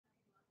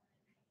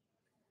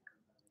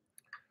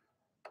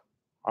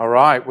All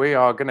right, we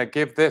are going to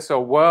give this a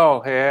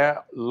whirl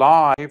here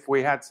live.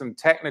 We had some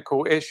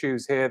technical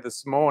issues here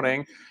this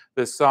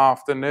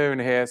afternoon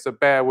here, so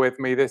bear with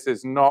me. This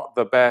is not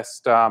the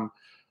best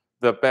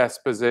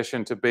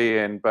position to be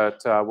in,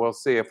 but we'll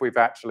see if we've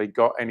actually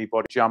got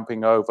anybody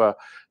jumping over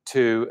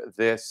to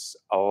this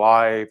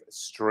live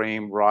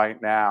stream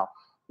right now.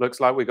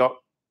 Looks like we got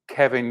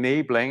Kevin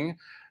Niebling.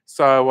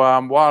 So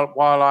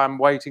while I'm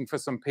waiting for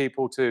some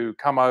people to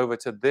come over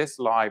to this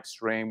live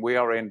stream, we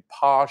are in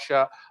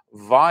Parsha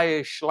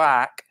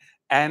Vayishlach,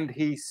 and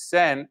he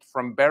sent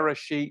from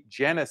Bereshit,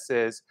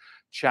 Genesis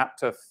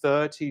chapter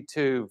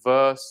 32,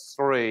 verse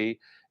 3,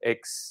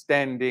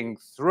 extending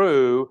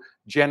through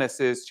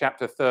Genesis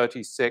chapter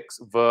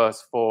 36,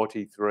 verse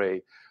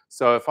 43.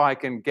 So if I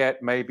can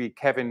get maybe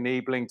Kevin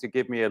Niebling to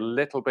give me a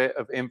little bit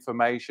of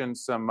information,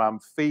 some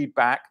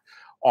feedback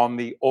on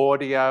the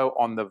audio,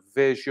 on the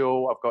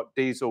visual. I've got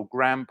Diesel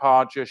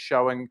Grandpa just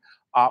showing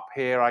up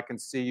here. I can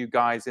see you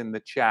guys in the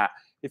chat.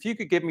 If you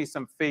could give me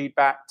some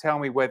feedback, tell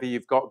me whether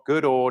you've got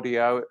good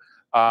audio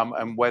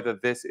and whether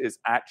this is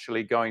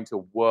actually going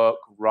to work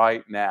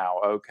right now,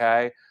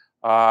 okay?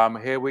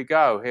 Here we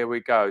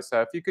go.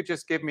 So if you could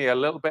just give me a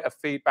little bit of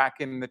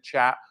feedback in the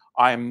chat.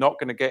 I am not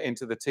going to get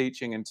into the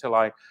teaching until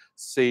I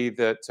see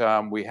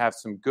that we have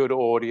some good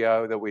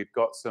audio, that we've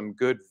got some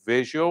good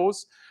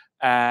visuals.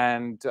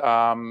 And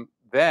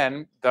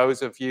then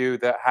those of you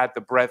that had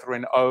the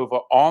brethren over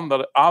on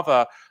the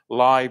other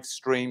live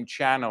stream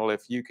channel,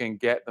 if you can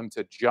get them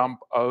to jump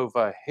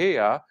over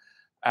here.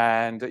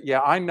 And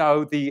yeah, I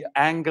know the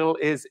angle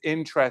is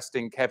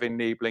interesting, Kevin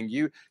Niebling.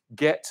 You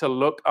get to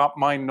look up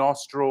my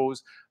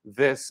nostrils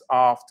this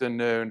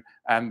afternoon,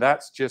 and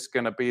that's just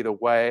going to be the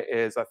way it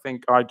is. I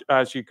think,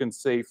 as you can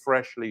see,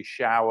 freshly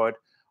showered.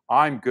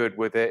 I'm good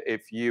with it.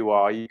 If you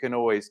are, you can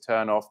always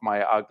turn off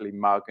my ugly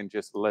mug and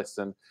just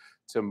listen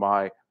to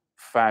my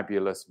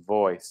fabulous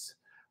voice.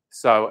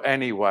 So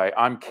anyway,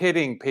 I'm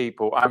kidding,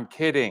 people. I'm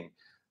kidding.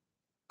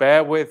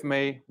 Bear with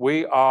me.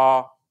 We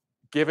are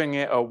giving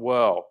it a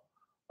whirl.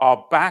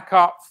 Our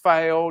backup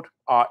failed.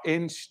 Our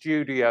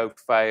in-studio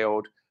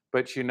failed.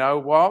 But you know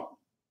what?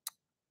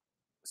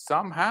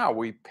 Somehow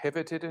we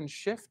pivoted and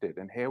shifted,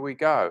 and here we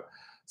go.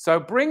 So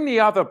bring the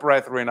other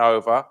brethren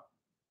over.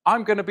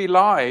 I'm going to be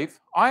live.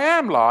 I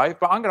am live,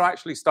 but I'm going to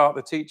actually start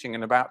the teaching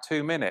in about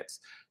 2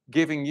 minutes,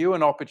 giving you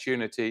an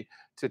opportunity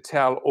to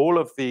tell all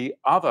of the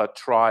other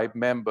tribe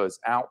members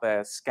out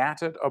there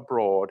scattered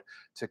abroad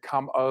to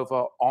come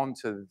over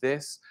onto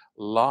this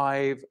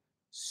live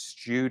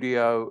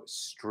studio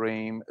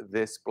stream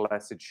this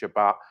blessed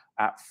Shabbat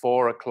at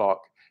 4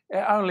 o'clock.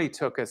 It only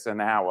took us an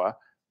hour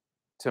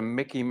to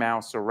Mickey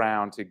Mouse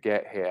around to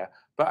get here.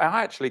 But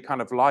I actually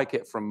kind of like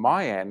it from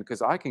my end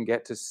because I can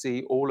get to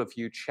see all of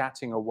you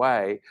chatting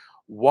away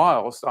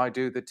whilst I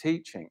do the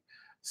teaching.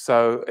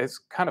 So it's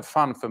kind of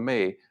fun for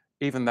me,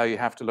 even though you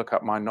have to look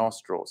up my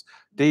nostrils.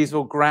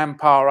 Diesel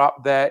Grandpa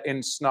up there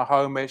in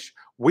Snohomish.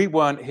 We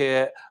weren't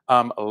here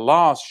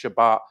last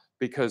Shabbat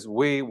because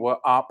we were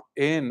up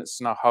in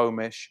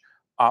Snohomish,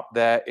 up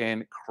there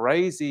in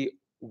crazy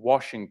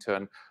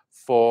Washington,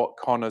 for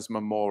Connor's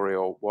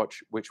Memorial,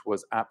 which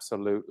was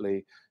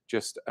absolutely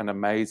just an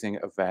amazing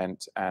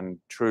event and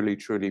truly,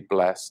 truly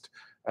blessed.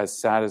 As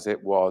sad as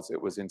it was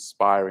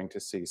inspiring to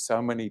see so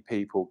many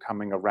people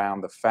coming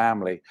around the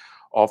family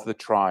of the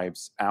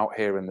tribes out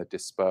here in the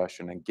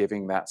dispersion and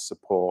giving that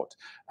support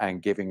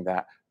and giving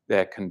that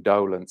their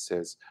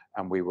condolences.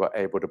 And we were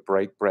able to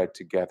break bread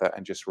together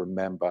and just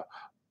remember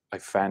a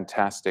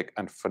fantastic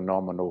and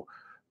phenomenal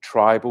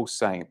tribal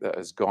saint that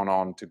has gone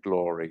on to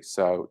glory.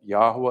 So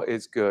Yahweh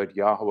is good,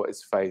 Yahweh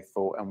is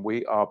faithful, and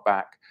we are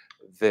back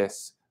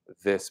this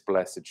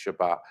blessed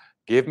Shabbat.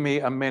 Give me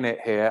a minute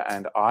here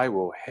and I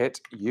will hit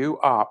you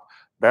up.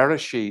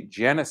 Bereshit,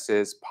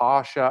 Genesis,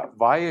 Parsha,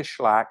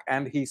 Vayishlach,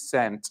 and he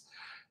sent,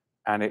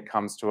 and it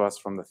comes to us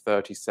from the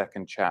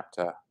 32nd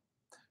chapter,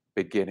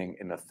 beginning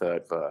in the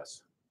 3rd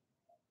verse.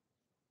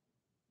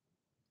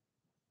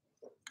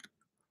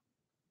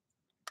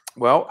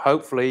 Well,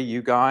 hopefully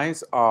you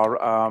guys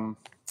are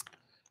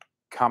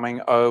coming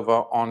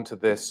over onto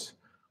this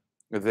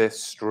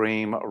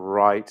stream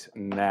right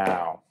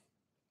now.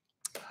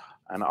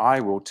 And I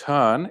will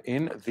turn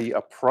in the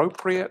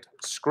appropriate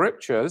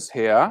scriptures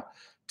here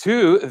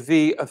to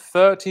the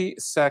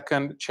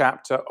 32nd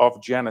chapter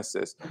of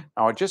Genesis.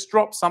 Now, I just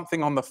dropped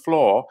something on the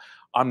floor.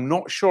 I'm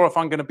not sure if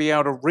I'm going to be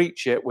able to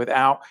reach it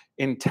without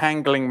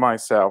entangling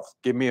myself.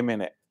 Give me a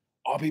minute.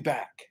 I'll be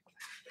back.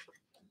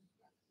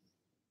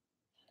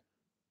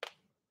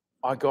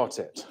 I got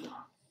it.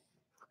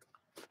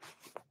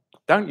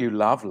 Don't you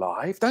love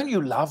live? Don't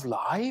you love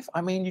live?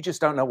 I mean, you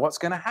just don't know what's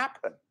going to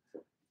happen.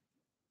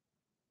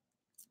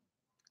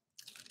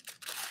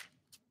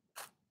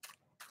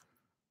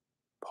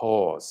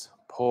 Pause.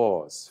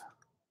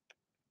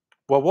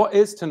 Well, what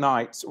is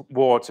tonight's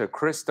water?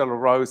 Chris De La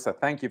Rosa,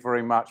 thank you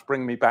very much.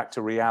 Bring me back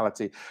to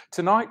reality.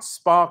 Tonight's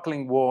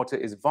sparkling water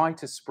is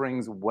Vita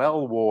Springs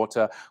well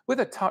water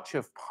with a touch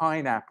of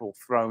pineapple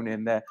thrown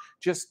in there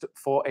just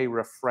for a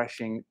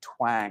refreshing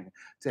twang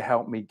to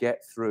help me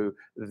get through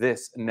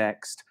this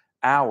next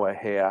hour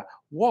here.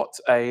 What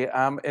a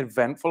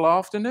eventful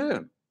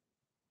afternoon.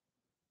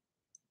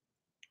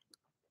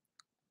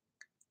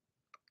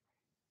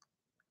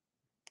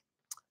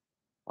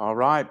 All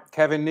right,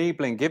 Kevin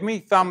Niebling, give me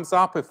thumbs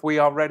up if we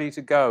are ready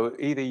to go.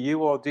 Either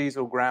you or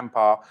Diesel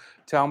Grandpa,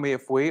 tell me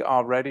if we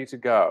are ready to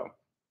go.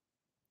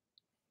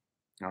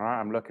 All right,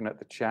 I'm looking at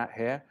the chat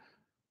here.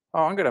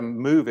 Oh, I'm going to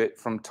move it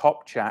from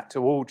top chat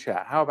to all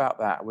chat. How about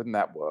that? Wouldn't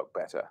that work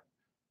better?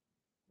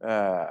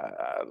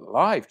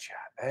 Live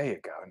chat. There you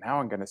go. Now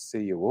I'm going to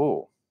see you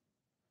all.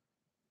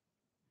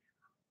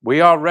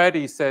 We are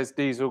ready, says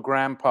Diesel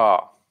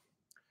Grandpa.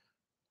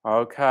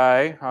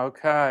 Okay.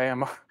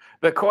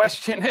 The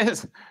question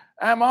is,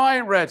 am I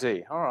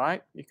ready? All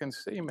right, you can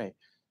see me.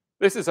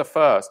 This is a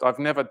first. I've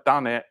never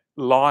done it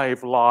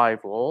live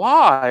like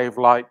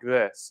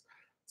this.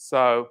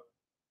 So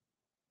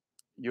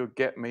you'll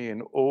get me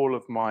in all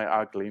of my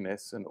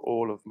ugliness and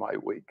all of my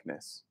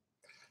weakness.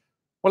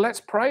 Well, let's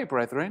pray,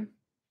 brethren.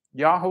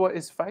 Yahweh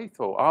is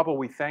faithful. Abba,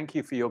 we thank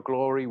you for your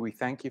glory. We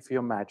thank you for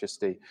your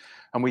majesty.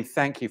 And we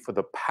thank you for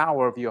the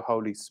power of your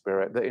Holy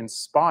Spirit, that in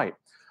spite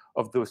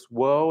of this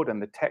world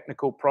and the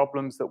technical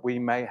problems that we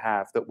may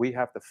have, that we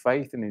have the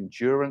faith and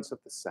endurance of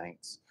the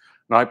saints.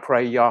 And I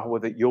pray, Yahweh,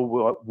 that your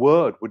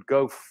word would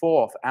go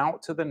forth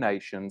out to the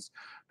nations,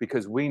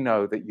 because we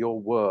know that your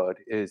word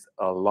is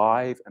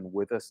alive and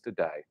with us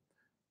today.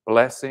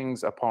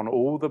 Blessings upon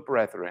all the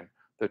brethren,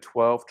 the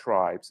 12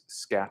 tribes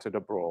scattered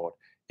abroad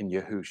in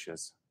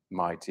Yahusha's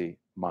mighty,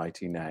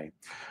 mighty name.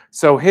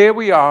 So here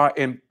we are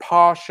in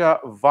Parsha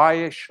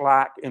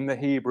Vayishlach in the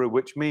Hebrew,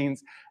 which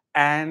means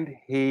and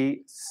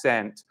he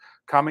sent,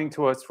 coming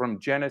to us from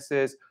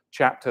Genesis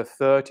chapter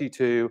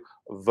 32,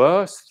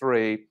 verse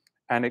 3,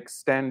 and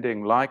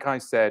extending, like I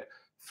said,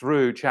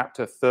 through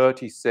chapter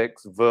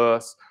 36,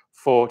 verse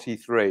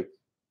 43.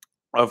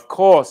 Of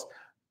course,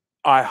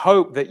 I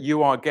hope that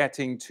you are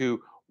getting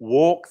to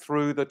walk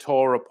through the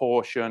Torah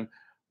portion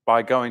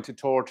by going to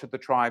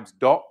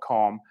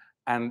TorahToTheTribes.com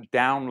and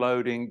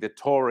downloading the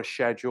Torah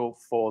schedule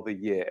for the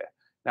year.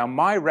 Now,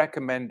 my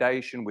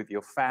recommendation with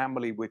your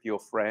family, with your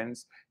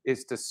friends,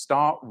 is to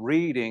start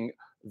reading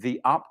the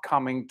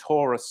upcoming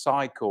Torah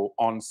cycle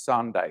on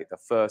Sunday, the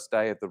first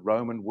day of the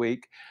Roman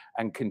week,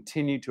 and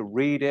continue to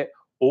read it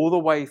all the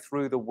way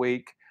through the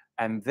week.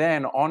 And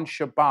then on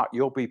Shabbat,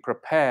 you'll be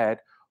prepared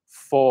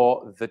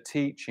for the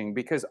teaching,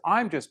 because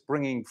I'm just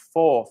bringing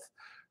forth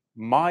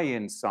my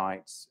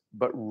insights,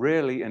 but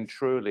really and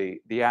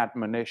truly, the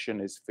admonition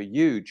is for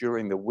you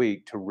during the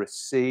week to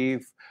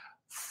receive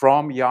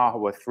from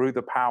Yahweh through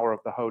the power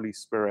of the Holy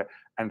Spirit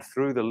and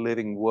through the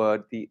living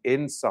word, the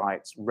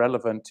insights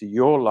relevant to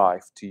your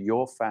life, to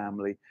your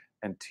family,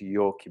 and to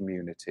your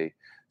community.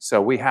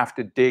 So we have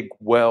to dig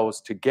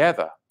wells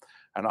together,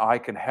 and I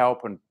can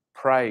help and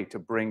pray to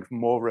bring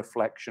more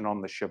reflection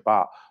on the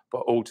Shabbat,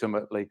 but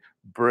ultimately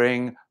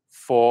bring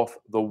forth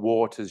the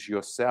waters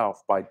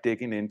yourself by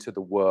digging into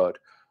the word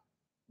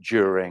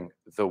during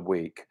the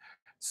week.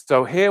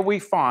 So here we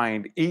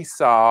find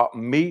Esau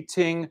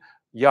meeting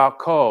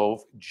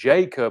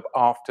Jacob,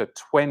 after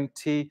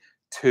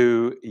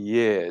 22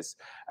 years.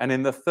 And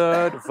in the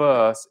third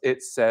verse,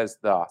 it says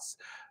thus: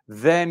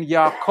 Then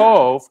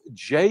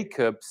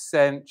Jacob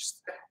sent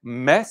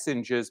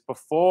messengers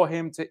before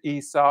him to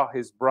Esau,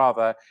 his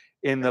brother,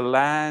 in the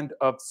land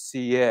of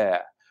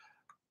Seir.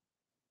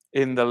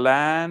 In the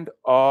land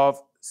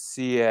of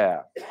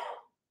Seir.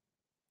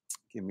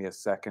 Give me a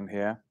second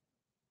here.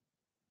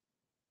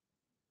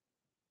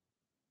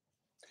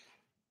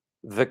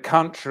 The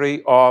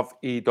country of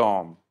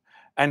Edom.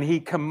 And he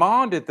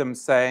commanded them,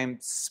 saying,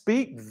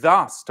 Speak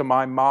thus to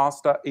my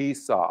master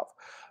Esau.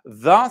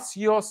 Thus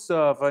your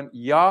servant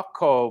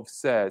Yaakov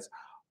says,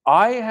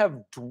 I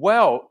have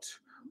dwelt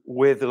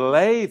with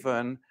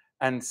Laban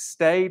and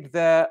stayed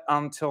there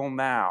until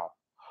now.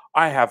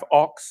 I have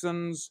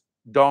oxen,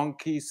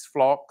 donkeys,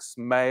 flocks,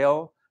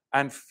 male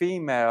and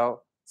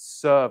female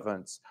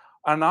servants.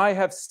 And I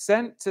have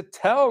sent to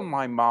tell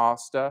my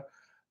master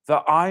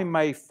that I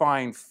may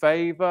find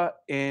favor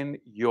in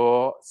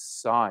your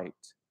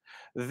sight.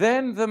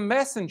 Then the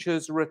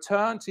messengers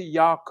returned to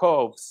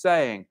Yaakov,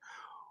 saying,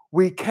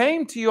 We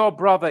came to your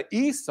brother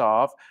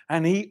Esau,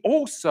 and he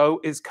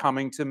also is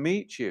coming to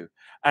meet you,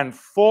 and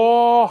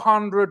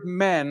 400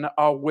 men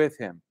are with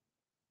him.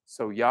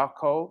 So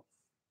Yaakov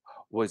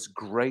was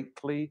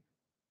greatly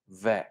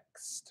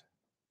vexed.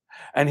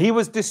 And he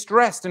was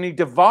distressed, and he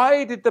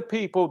divided the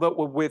people that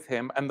were with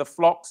him and the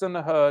flocks and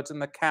the herds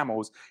and the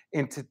camels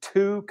into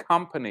two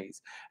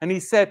companies. And he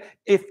said,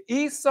 If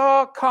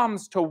Esau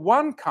comes to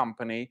one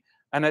company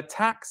and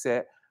attacks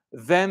it,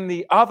 then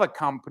the other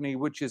company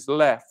which is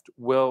left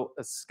will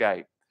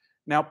escape.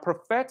 Now,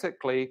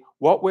 prophetically,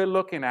 what we're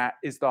looking at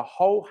is the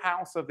whole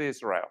house of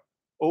Israel.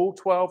 all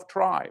 12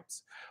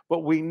 tribes.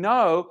 But we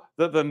know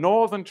that the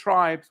northern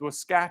tribes were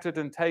scattered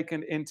and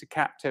taken into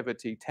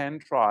captivity, 10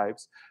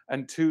 tribes,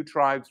 and 2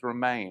 tribes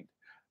remained.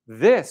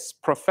 This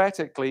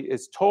prophetically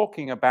is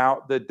talking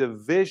about the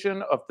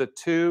division of the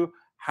 2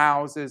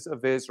 houses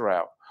of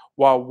Israel.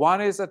 While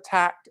one is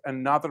attacked,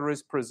 another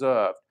is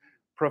preserved.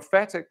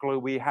 Prophetically,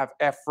 we have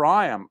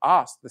Ephraim,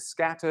 us, the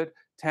scattered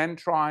 10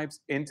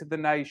 tribes into the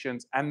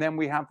nations, and then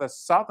we have the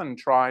southern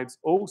tribes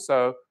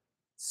also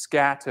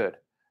scattered.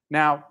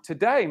 Now,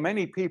 today,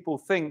 many people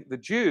think the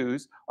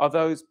Jews are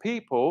those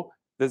people,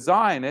 the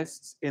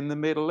Zionists in the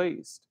Middle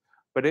East.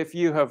 But if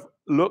you have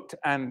looked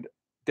and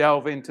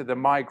delve into the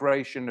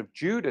migration of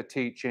Judah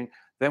teaching,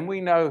 then we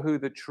know who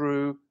the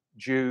true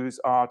Jews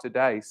are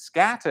today.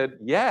 Scattered,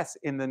 yes,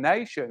 in the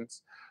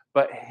nations,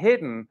 but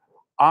hidden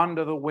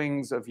under the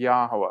wings of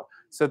Yahweh.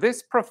 So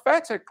this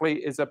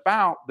prophetically is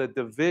about the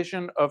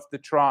division of the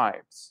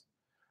tribes.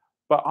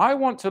 But I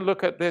want to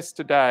look at this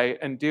today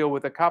and deal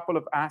with a couple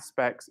of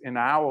aspects in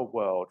our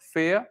world: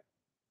 fear,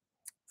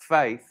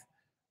 faith,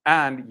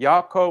 and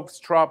Yaakov's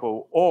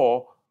trouble,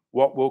 or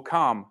what will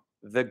come,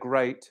 the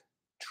Great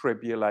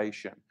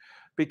Tribulation.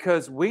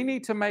 Because we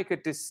need to make a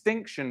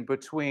distinction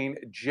between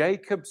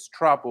Jacob's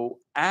trouble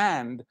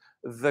and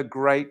the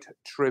Great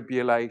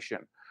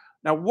Tribulation.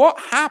 Now, what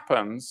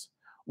happens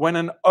when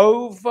an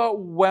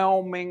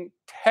overwhelming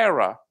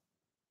terror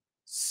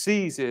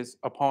seizes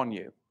upon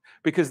you?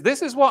 Because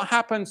this is what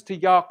happens to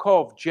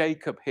Yaakov,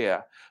 Jacob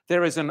here.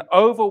 There is an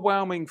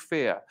overwhelming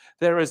fear.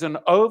 There is an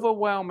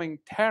overwhelming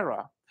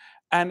terror,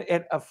 and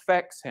it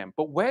affects him.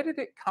 But where did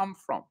it come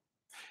from?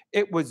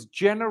 It was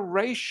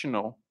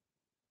generational,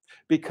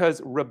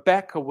 because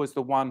Rebekah was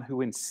the one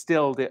who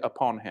instilled it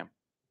upon him.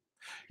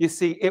 You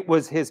see, it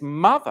was his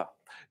mother,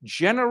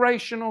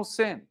 generational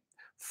sin,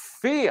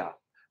 fear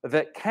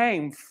that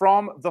came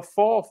from the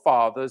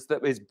forefathers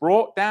that is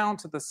brought down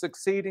to the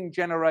succeeding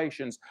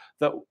generations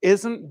that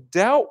isn't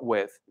dealt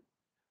with,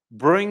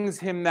 brings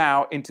him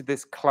now into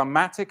this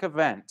climatic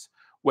event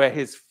where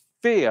his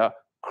fear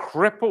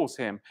cripples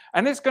him,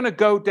 and it's going to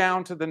go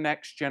down to the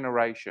next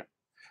generation.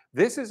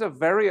 This is a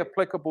very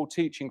applicable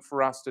teaching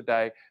for us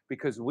today,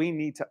 because we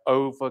need to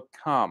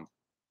overcome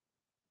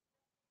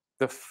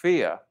the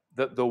fear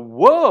that the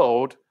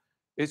world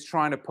is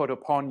trying to put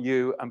upon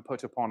you and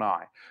put upon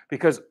I.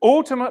 Because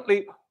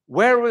ultimately,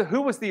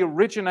 who was the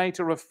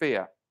originator of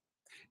fear?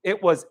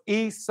 It was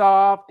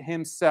Esau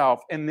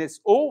himself. And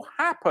this all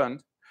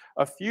happened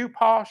a few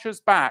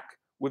parshas back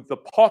with the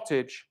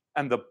pottage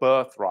and the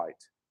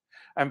birthright.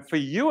 And for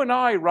you and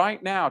I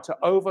right now to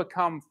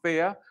overcome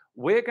fear,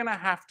 we're going to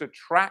have to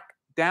track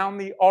down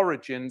the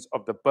origins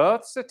of the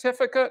birth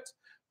certificate,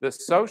 the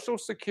social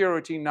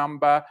security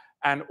number,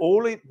 and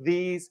all of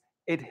these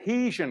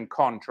adhesion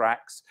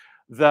contracts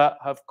that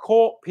have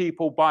caught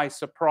people by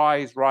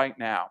surprise right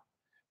now.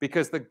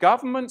 Because the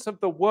governments of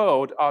the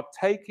world are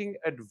taking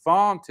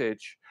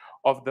advantage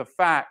of the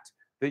fact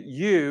that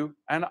you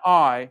and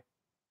I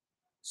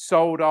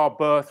sold our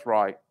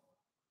birthright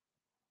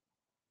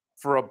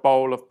for a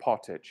bowl of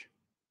pottage.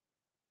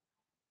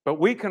 But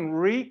we can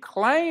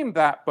reclaim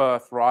that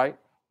birthright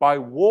by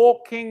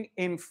walking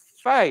in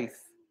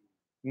faith,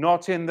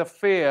 not in the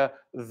fear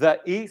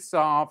that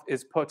Esau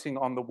is putting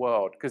on the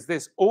world. Because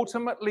this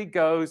ultimately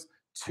goes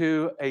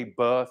to a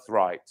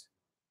birthright.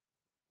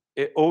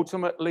 It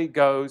ultimately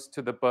goes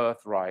to the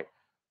birthright.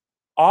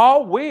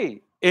 Are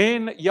we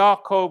in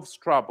Yaakov's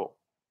trouble?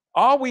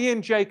 Are we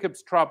in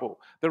Jacob's trouble?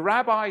 The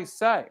rabbis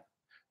say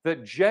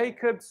that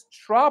Jacob's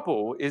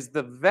trouble is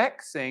the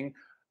vexing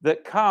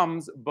that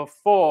comes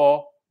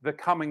before the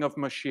coming of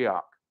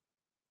Mashiach.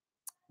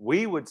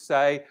 We would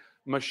say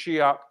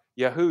Mashiach,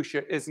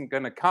 Yahusha, isn't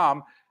going to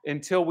come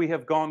until we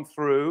have gone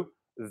through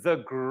the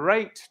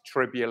Great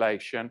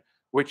Tribulation,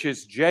 which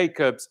is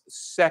Jacob's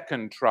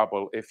second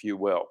trouble, if you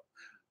will.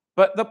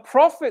 But the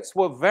prophets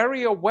were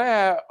very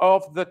aware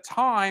of the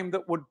time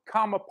that would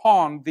come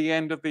upon the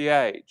end of the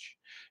age.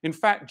 In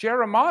fact,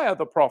 Jeremiah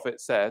the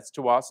prophet says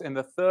to us in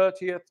the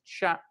 30th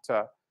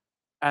chapter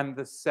and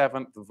the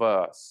 7th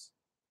verse,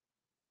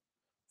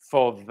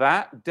 "For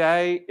that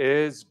day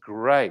is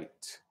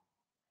great,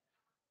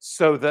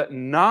 so that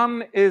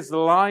none is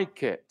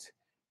like it.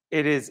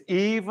 It is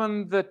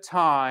even the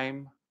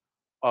time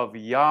of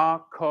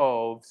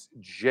Yaakov's,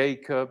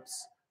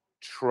 Jacob's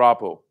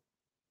trouble."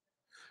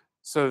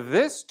 So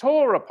this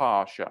Torah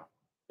Parsha,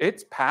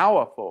 it's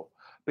powerful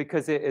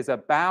because it is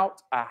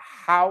about a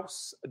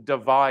house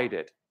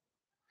divided.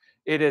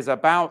 It is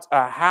about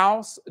a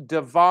house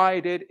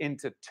divided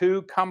into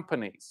 2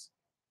 companies.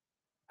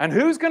 And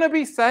who's going to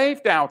be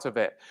saved out of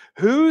it?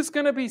 Who's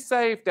going to be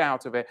saved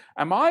out of it?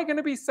 Am I going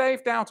to be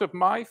saved out of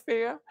my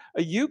fear?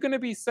 Are you going to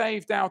be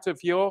saved out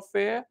of your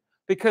fear?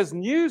 Because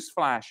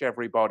newsflash,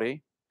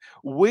 everybody,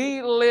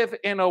 we live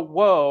in a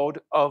world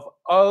of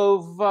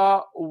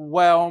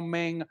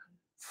overwhelming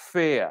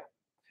fear.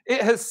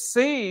 It has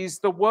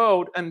seized the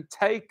world and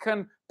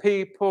taken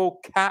people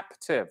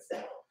captive,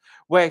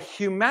 where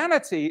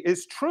humanity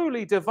is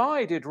truly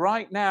divided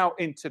right now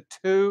into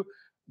 2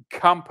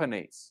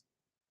 companies.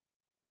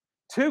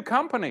 2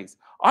 companies.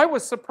 I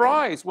was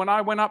surprised when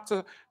I went up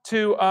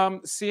to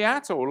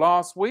Seattle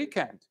last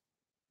weekend.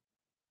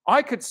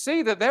 I could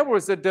see that there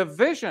was a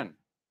division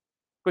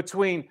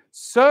between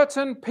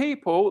certain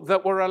people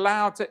that were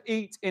allowed to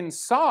eat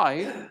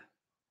inside,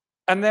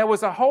 and there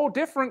was a whole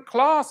different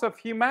class of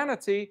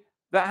humanity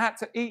that had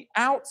to eat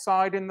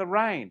outside in the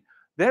rain.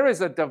 There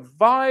is a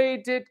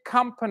divided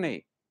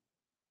company.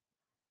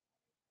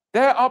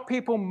 There are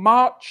people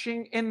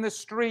marching in the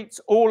streets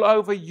all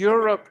over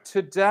Europe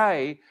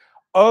today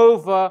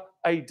over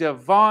a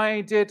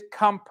divided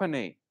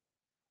company.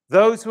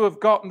 Those who have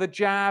gotten the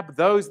jab,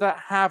 those that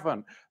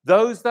haven't,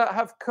 those that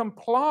have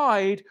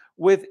complied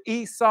with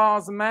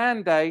Esau's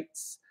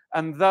mandates,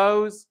 and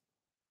those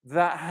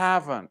that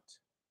haven't.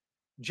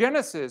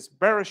 Genesis,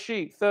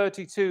 Bereshit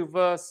 32,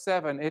 verse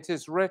 7, it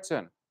is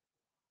written,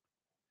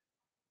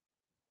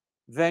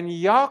 "Then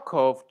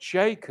Yaakov,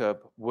 Jacob,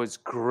 was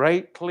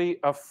greatly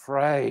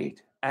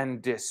afraid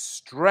and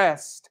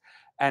distressed,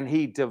 and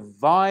he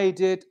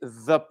divided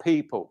the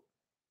people."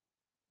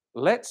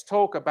 Let's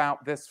talk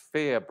about this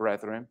fear,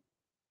 brethren.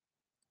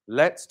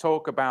 Let's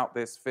talk about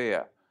this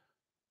fear.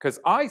 Because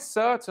I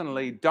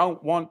certainly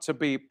don't want to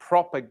be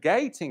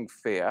propagating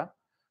fear,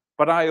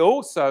 but I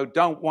also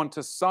don't want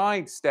to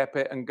sidestep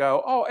it and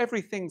go, oh,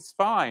 everything's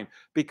fine.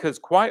 Because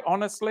quite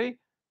honestly,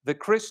 the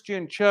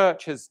Christian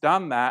church has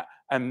done that,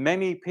 and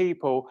many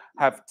people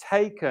have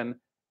taken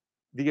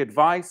the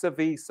advice of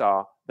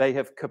Esau. They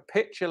have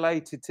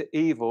capitulated to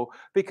evil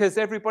because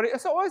everybody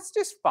says, oh, it's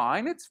just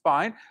fine. It's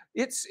fine.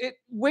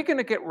 We're going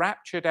to get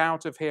raptured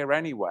out of here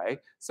anyway.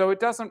 So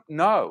it doesn't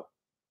know.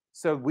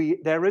 So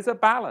there is a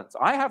balance.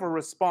 I have a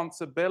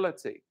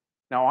responsibility.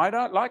 Now,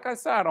 like I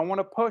said, I don't want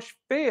to push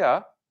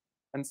fear.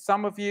 And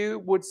some of you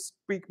would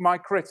speak, my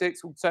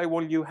critics would say,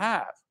 well, you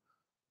have.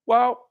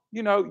 Well,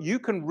 you know, you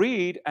can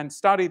read and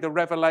study the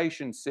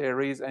Revelation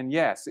series, and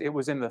yes, it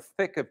was in the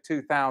thick of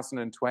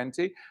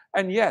 2020.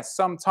 And yes,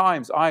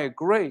 sometimes I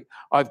agree,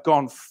 I've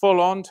gone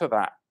full on to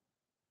that.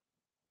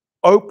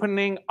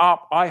 Opening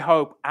up, I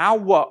hope,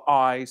 our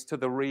eyes to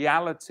the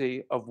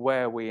reality of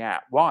where we're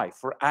at. Why?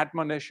 For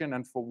admonition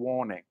and for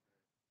warning.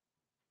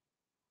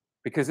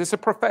 Because it's a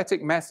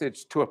prophetic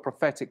message to a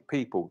prophetic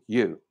people,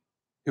 you,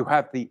 who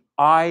have the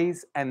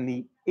eyes and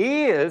the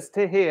ears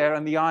to hear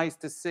and the eyes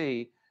to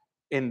see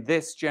in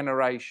this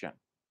generation.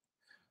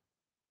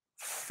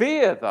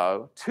 Fear,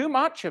 though, too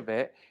much of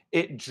it,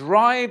 it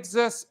drives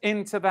us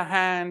into the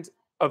hand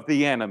of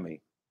the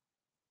enemy.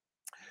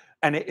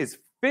 And it is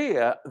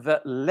fear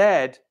that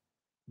led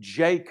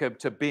Jacob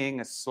to being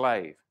a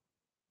slave.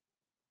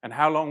 And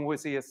how long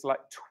was he a slave?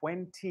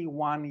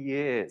 21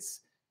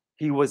 years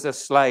he was a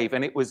slave.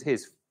 And it was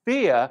his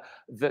fear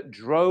that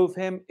drove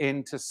him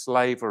into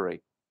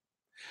slavery.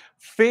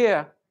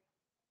 Fear,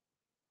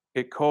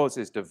 it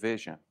causes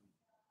division.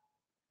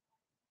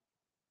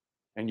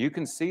 And you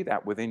can see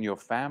that within your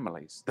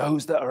families.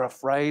 Those that are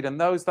afraid and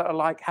those that are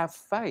like, have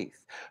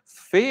faith.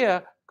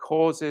 Fear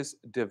causes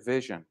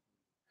division.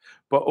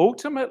 But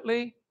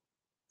ultimately,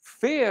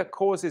 fear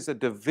causes a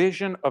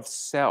division of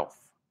self.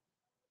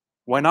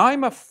 When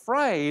I'm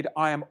afraid,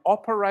 I am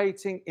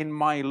operating in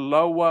my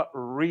lower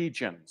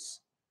regions,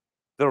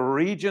 the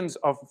regions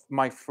of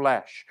my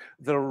flesh,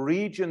 the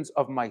regions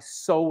of my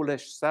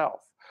soulish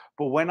self.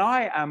 But when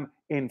I am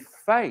in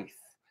faith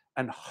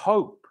and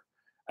hope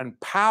and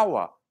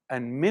power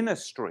and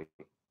ministry,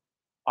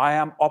 I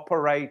am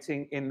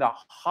operating in the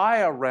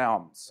higher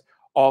realms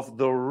of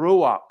the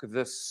Ruach,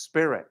 the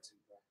Spirit.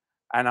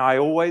 And I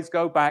always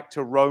go back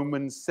to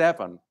Romans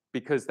 7,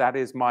 because that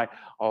is my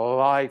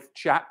life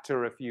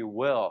chapter, if you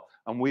will.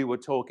 And we were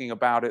talking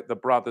about it, the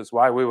brothers,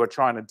 while we were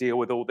trying to deal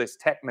with all this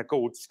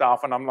technical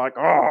stuff. And I'm like,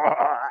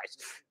 oh, it's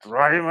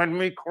driving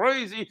me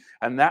crazy.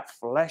 And that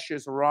flesh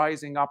is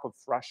rising up of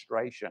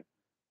frustration.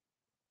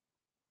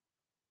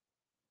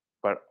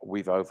 But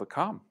we've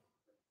overcome.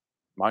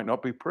 Might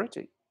not be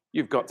pretty.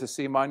 You've got to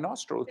see my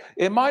nostrils.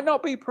 It might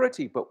not be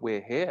pretty, but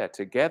we're here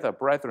together,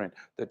 brethren,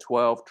 the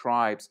 12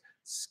 tribes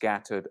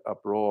scattered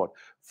abroad.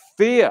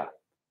 Fear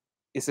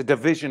is a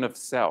division of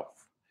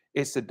self.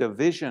 It's a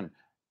division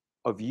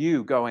of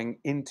you going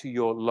into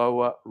your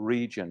lower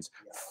regions.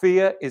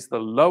 Fear is the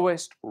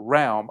lowest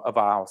realm of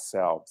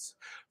ourselves.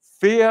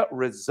 Fear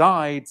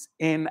resides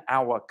in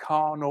our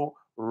carnal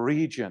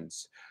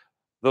regions,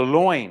 the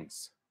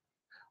loins,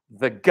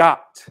 the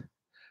gut,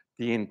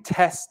 the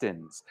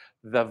intestines,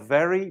 the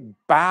very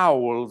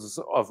bowels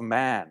of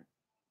man.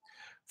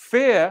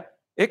 Fear,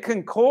 it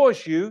can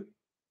cause you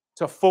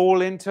to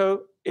fall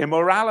into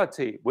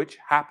immorality, which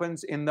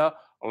happens in the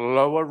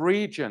lower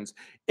regions.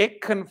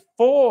 It can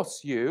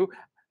force you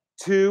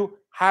to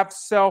have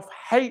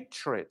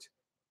self-hatred.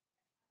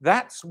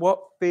 That's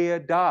what fear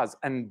does,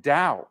 and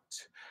doubt.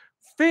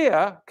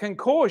 Fear can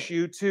cause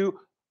you to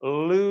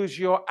lose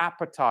your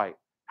appetite.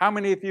 How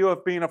many of you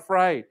have been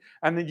afraid?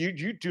 And then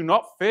you do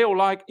not feel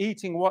like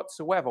eating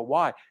whatsoever.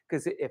 Why?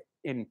 Because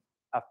it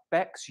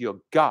affects your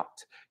gut,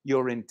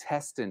 your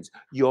intestines,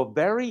 your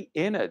very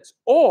innards.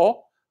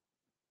 Or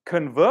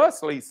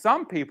conversely,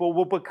 some people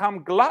will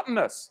become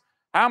gluttonous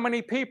How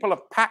many people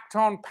have packed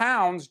on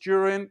pounds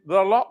during the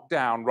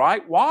lockdown,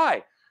 right?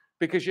 Why?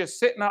 Because you're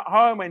sitting at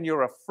home and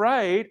you're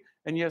afraid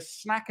and you're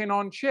snacking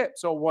on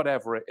chips or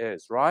whatever it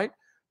is, right?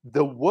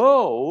 The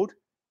world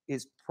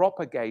is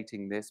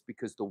propagating this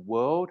because the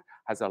world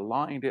has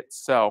aligned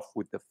itself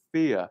with the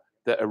fear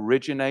that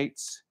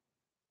originates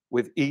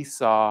with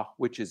Esau,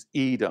 which is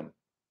Edom,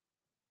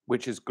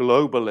 which is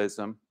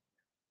globalism.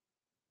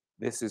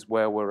 This is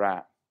where we're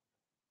at.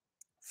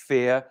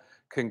 Fear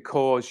can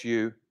cause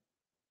you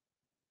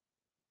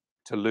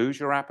to lose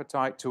your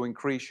appetite, to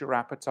increase your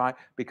appetite,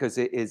 because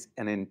it is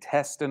an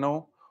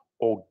intestinal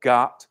or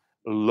gut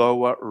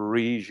lower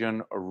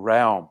region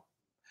realm.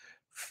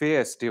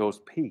 Fear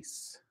steals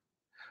peace.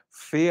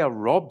 Fear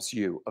robs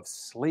you of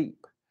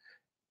sleep.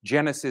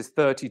 Genesis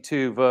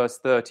 32, verse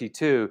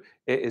 32,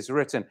 it is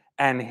written,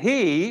 and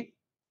he,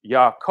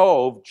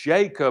 Yaakov,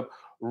 Jacob,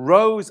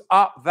 rose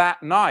up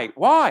that night.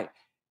 Why?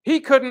 He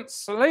couldn't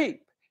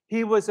sleep.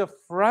 He was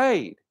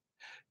afraid.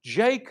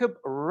 Jacob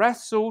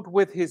wrestled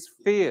with his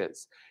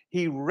fears.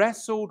 He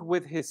wrestled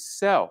with his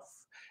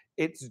self.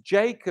 It's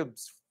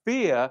Jacob's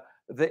fear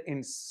that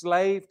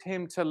enslaved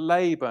him to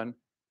Laban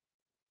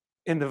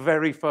in the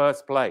very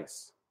first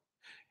place.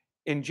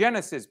 In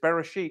Genesis,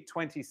 Bereshit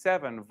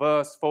 27,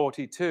 verse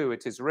 42,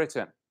 it is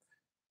written.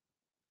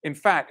 In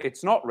fact,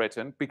 it's not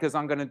written because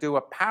I'm going to do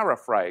a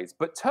paraphrase.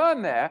 But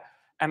turn there,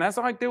 and as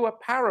I do a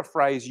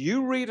paraphrase,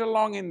 you read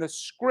along in the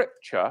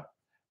scripture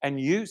and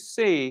you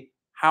see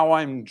how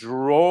I'm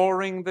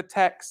drawing the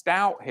text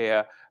out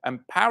here and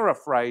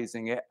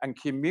paraphrasing it and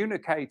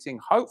communicating,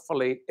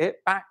 hopefully,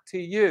 it back to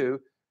you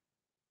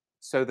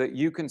so that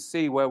you can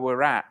see where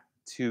we're at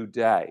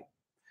today.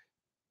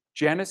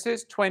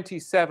 Genesis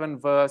 27,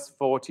 verse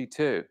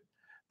 42.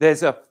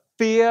 There's a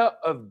fear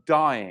of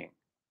dying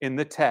in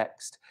the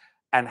text.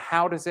 And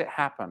how does it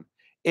happen?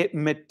 It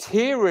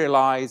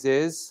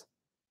materializes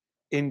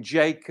in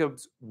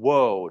Jacob's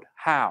world.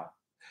 How?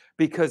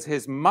 Because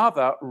his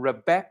mother,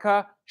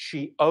 Rebekah,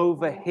 she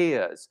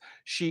overhears.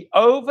 She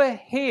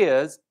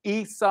overhears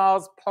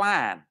Esau's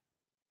plan.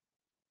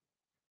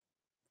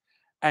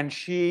 And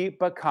she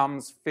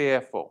becomes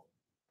fearful.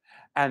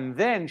 And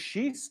then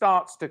she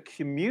starts to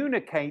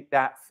communicate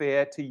that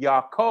fear to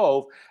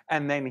Yaakov,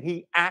 and then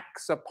he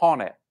acts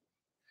upon it.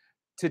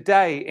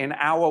 Today in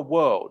our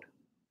world,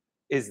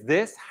 is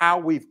this how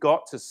we've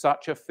got to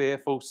such a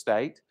fearful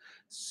state?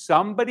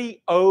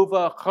 Somebody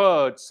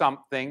overheard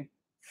something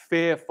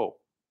fearful,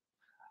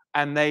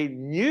 and they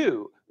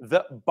knew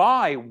that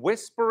by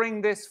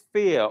whispering this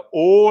fear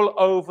all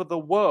over the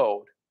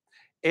world,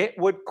 it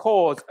would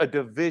cause a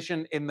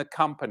division in the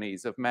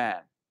companies of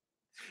man.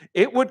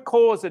 It would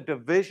cause a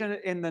division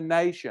in the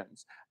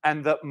nations,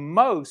 and that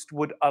most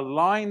would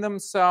align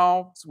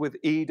themselves with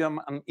Edom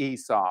and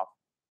Esau.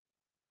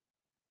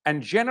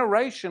 And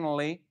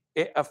generationally,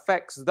 it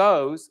affects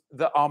those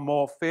that are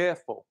more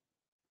fearful,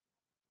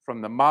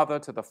 from the mother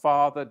to the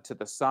father to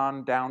the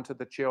son down to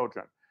the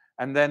children.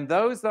 And then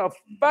those that are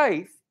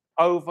faith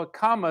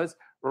overcomers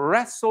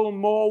wrestle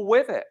more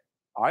with it.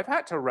 I've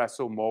had to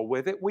wrestle more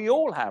with it. We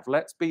all have,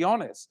 let's be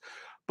honest.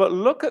 But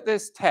look at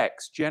this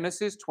text,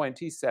 Genesis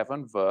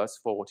 27, verse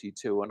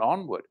 42 and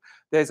onward.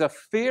 There's a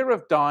fear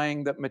of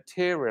dying that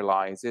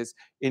materializes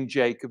in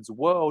Jacob's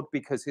world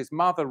because his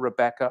mother,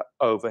 Rebekah,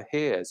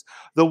 overhears.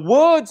 The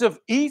words of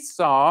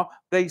Esau,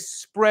 they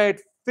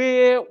spread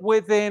fear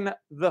within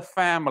the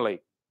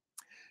family.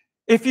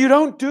 If you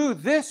don't do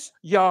this,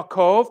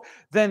 Yaakov,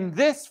 then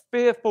this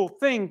fearful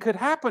thing could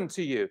happen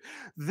to you.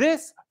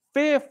 This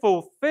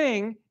fearful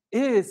thing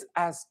is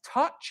as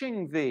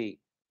touching thee.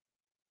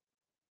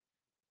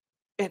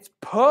 It's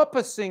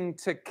purposing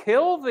to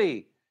kill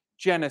thee.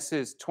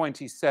 Genesis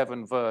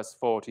 27, verse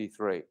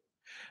 43.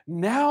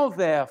 Now,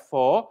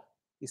 therefore,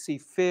 you see,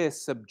 fear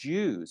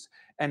subdues,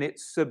 and it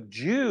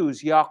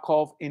subdues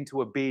Yaakov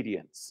into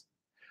obedience.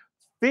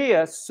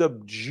 Fear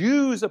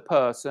subdues a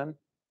person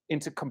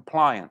into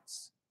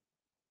compliance.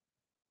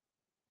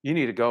 You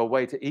need to go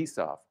away to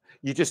Esau.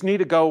 You just need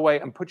to go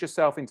away and put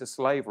yourself into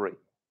slavery,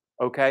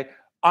 okay,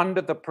 under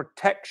the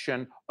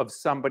protection of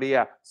somebody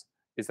else.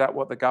 Is that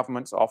what the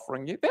government's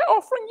offering you? They're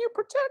offering you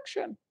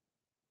protection.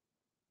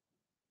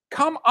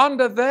 Come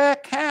under their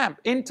camp,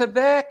 into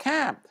their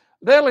camp.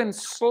 They'll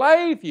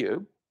enslave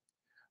you,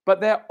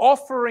 but they're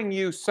offering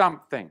you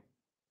something.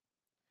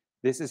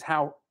 This is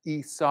how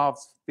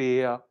Esau's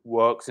fear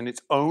works. And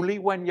it's only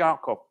when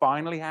Yaakov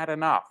finally had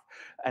enough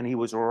and he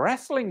was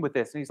wrestling with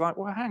this, and he's like,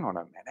 well, hang on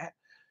a minute.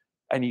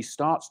 And he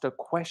starts to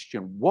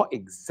question what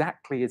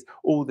exactly is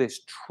all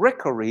this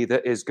trickery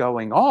that is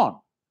going on.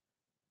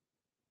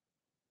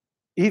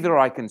 Either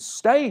I can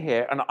stay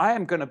here and I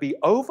am going to be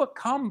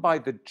overcome by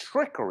the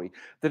trickery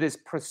that is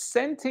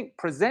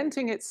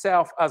presenting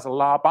itself as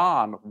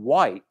Laban,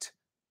 white.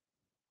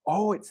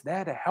 Oh, it's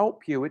there to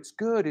help you. It's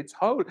good. It's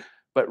holy.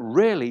 But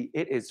really,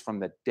 it is from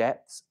the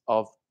depths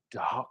of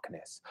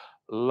darkness.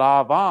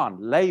 Laban,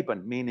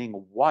 meaning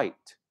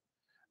white.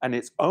 And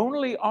it's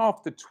only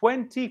after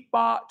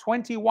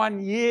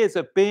 21 years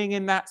of being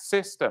in that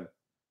system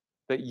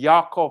that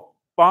Yaakov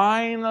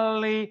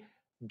finally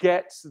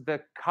gets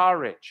the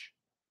courage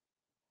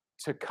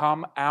to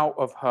come out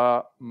of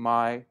her,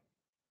 my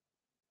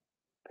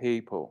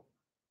people.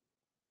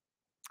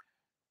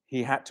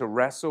 He had to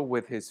wrestle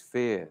with his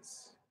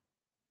fears.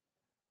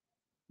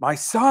 My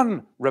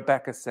son,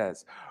 Rebecca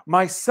says,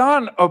 my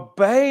son,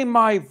 obey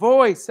my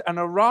voice and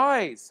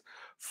arise.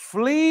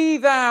 Flee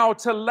thou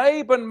to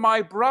Laban,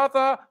 my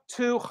brother,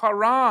 to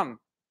Haran.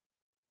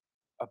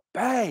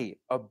 Obey,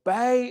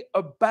 obey,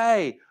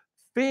 obey.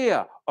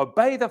 Fear,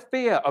 obey the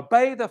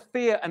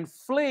fear, and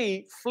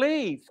flee,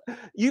 flee.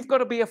 You've got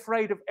to be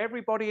afraid of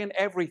everybody and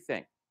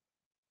everything.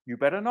 You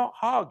better not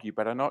hug, you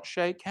better not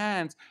shake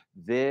hands.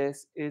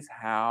 This is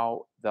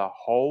how the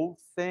whole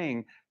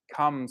thing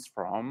comes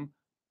from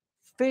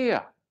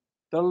fear,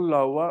 the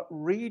lower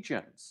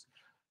regions.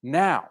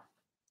 Now,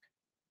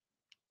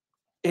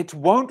 it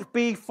won't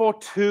be for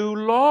too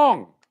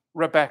long,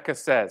 Rebecca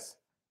says.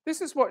 This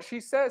is what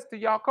she says to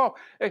Yaakov.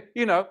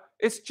 You know,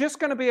 it's just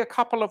going to be a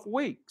couple of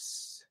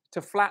weeks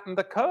to flatten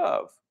the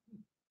curve.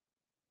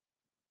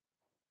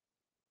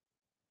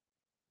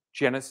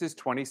 Genesis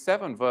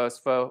 27, verse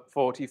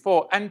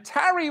 44. And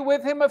tarry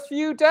with him a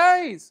few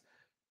days.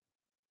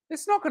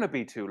 It's not going to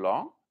be too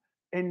long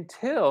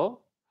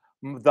until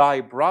thy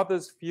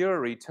brother's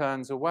fury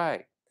turns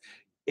away.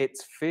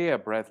 It's fear,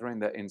 brethren,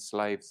 that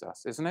enslaves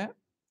us, isn't it?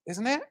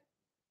 Isn't it?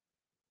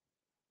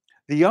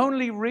 The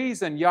only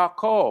reason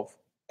Yaakov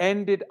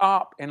ended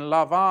up in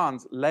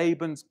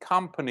Laban's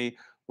company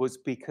was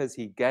because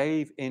he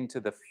gave into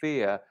the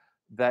fear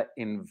that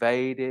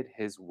invaded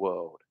his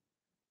world.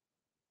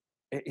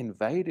 It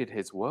invaded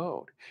his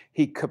world.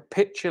 He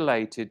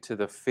capitulated to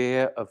the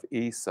fear of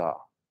Esau.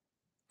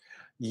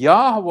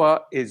 Yahweh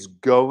is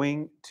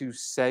going to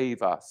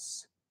save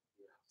us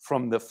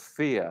from the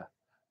fear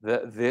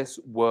that this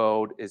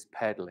world is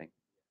peddling.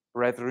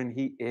 Brethren,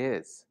 he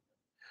is.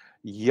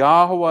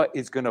 Yahweh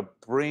is going to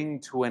bring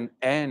to an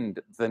end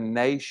the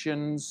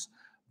nations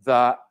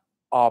that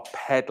are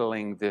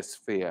peddling this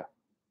fear.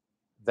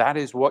 That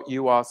is what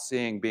you are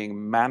seeing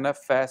being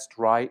manifest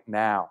right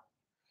now.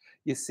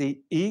 You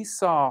see,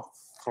 Esau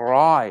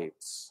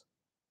thrives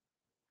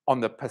on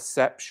the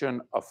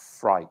perception of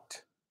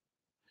fright.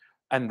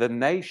 And the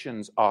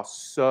nations are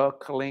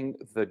circling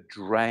the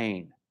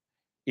drain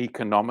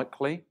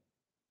economically,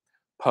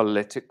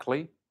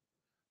 politically,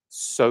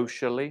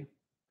 socially,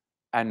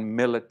 and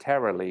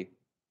militarily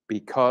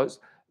because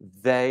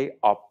they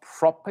are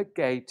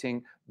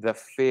propagating the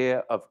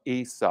fear of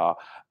Esau.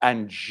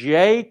 And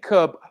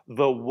Jacob,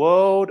 the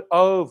world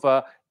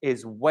over,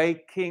 is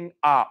waking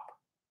up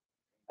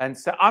and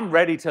say, I'm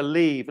ready to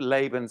leave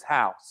Laban's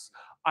house.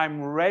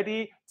 I'm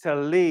ready to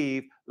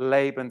leave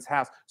Laban's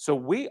house. So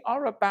we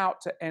are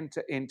about to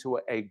enter into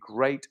a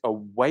great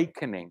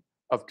awakening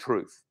of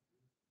truth.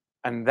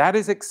 And that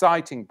is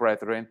exciting,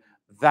 brethren.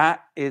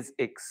 That is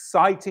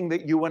exciting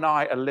that you and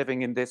I are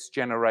living in this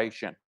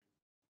generation.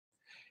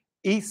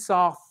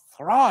 Esau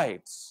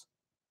thrives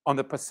on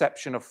the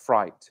perception of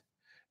fright.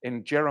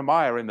 In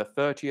Jeremiah, in the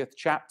 30th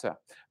chapter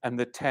and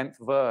the 10th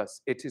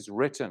verse, it is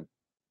written,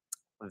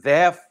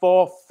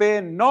 therefore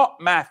fear not,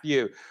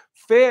 Matthew.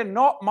 Fear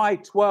not my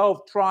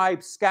 12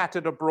 tribes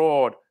scattered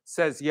abroad,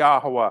 says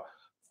Yahweh.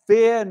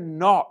 Fear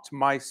not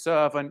my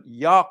servant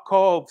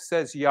Yaakov,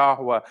 says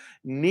Yahweh.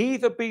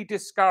 Neither be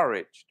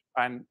discouraged.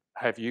 And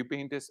have you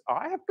been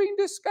I have been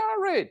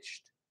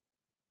discouraged.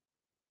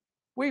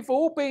 We've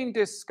all been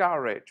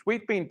discouraged.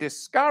 We've been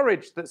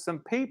discouraged that some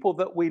people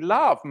that we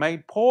love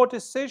made poor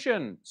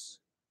decisions.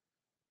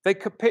 They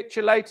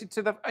capitulated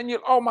to and you,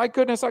 oh my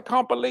goodness, I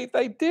can't believe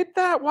they did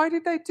that. Why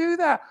did they do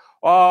that?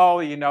 Oh,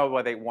 you know,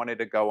 well, they wanted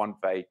to go on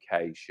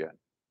vacation.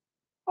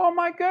 Oh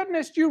my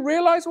goodness, do you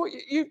realize what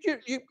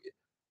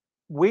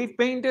we've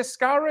been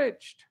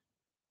discouraged.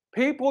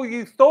 People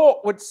you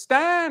thought would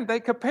stand, they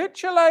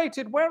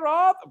capitulated. Where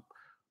are them?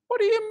 What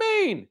do you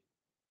mean?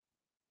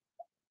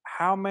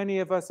 How many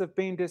of us have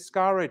been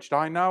discouraged?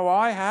 I know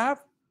I have.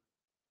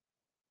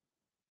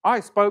 I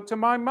spoke to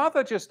my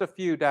mother just a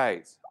few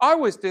days. I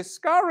was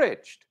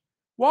discouraged.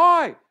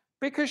 Why?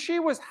 Because she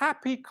was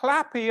happy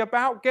clappy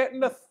about getting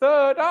the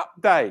 3rd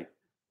update.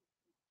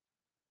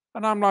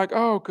 And I'm like,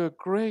 oh, good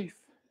grief.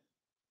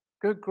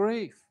 Good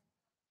grief.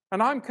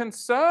 And I'm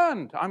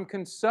concerned. I'm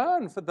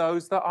concerned for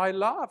those that I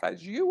love,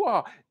 as you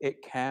are.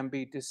 It can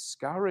be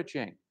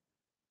discouraging.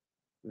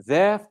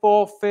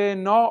 Therefore fear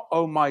not,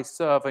 O my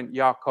servant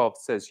Yaakov,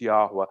 says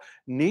Yahweh.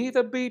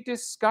 Neither be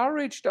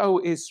discouraged,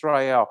 O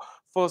Israel.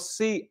 For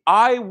see,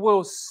 I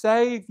will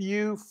save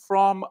you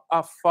from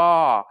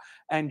afar,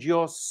 and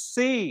your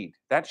seed,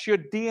 that's your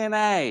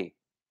DNA,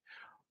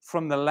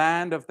 from the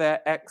land of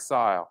their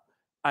exile.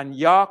 And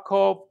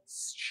Yaakov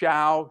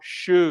shall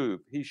shuv,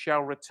 he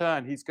shall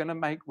return. He's going to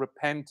make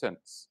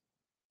repentance.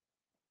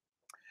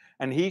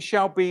 And he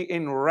shall be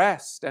in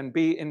rest and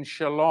be in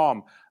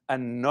shalom,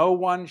 and no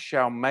one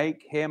shall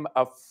make him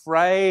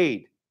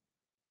afraid.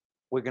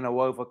 We're going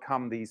to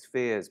overcome these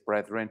fears,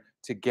 brethren.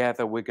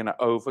 Together we're going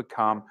to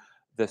overcome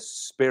the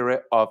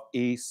spirit of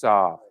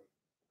Esau.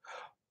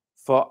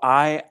 For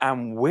I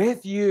am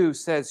with you,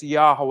 says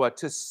Yahweh,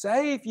 to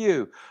save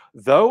you,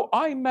 though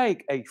I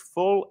make a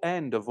full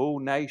end of all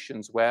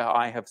nations where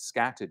I have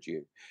scattered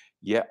you.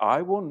 Yet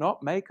I will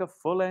not make a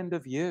full end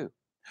of you,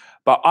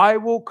 but I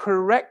will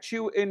correct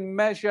you in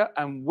measure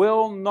and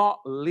will not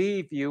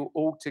leave you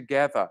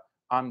altogether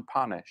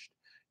unpunished.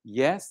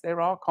 Yes,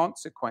 there are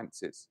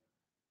consequences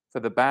for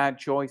the bad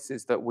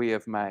choices that we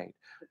have made,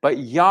 but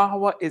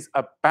Yahweh is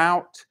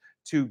about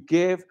to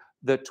give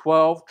the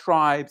 12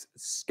 tribes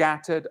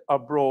scattered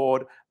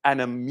abroad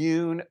an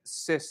immune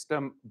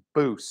system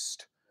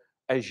boost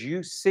as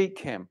you seek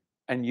him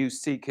and you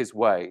seek his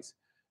ways.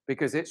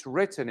 Because it's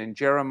written in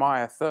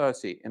Jeremiah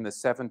 30 in the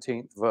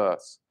 17th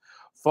verse,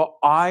 for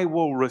I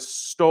will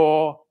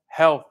restore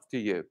health to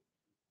you.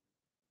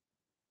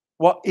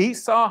 What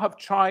Esau have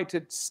tried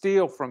to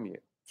steal from you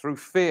through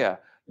fear,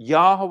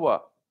 Yahweh,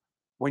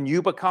 when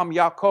you become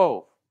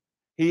Yaakov,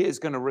 he is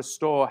going to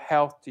restore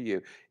health to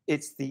you.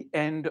 It's the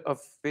end of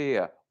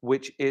fear,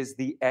 which is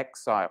the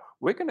exile.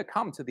 We're going to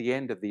come to the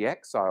end of the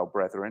exile,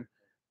 brethren,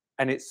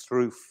 and it's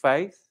through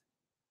faith,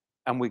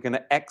 and we're going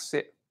to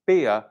exit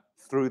fear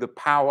through the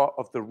power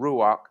of the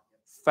Ruach,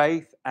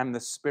 faith and the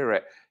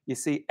Spirit. You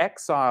see,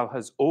 exile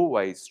has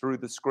always, through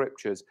the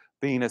scriptures,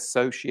 been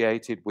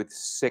associated with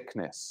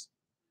sickness.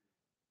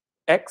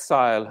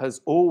 Exile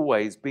has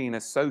always been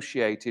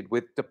associated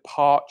with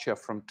departure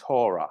from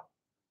Torah.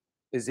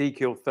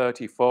 Ezekiel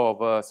 34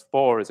 verse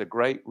 4 is a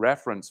great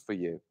reference for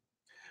you,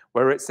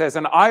 where it says,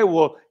 and I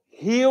will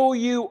heal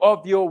you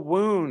of your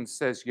wounds,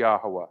 says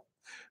Yahweh,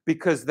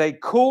 because they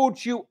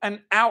called you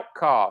an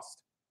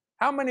outcast.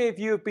 How many of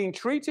you have been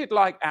treated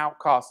like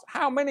outcasts?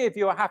 How many of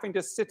you are having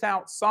to sit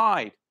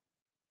outside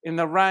in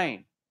the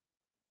rain?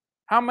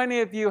 How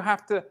many of you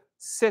have to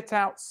sit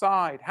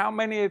outside? How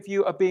many of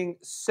you are being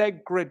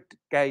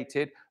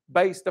segregated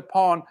based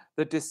upon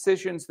the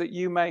decisions that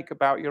you make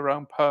about your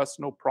own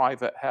personal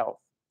private health?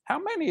 How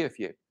many of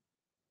you?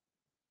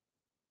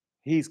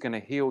 He's going to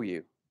heal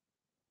you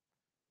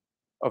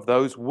of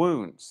those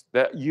wounds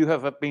that you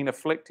have been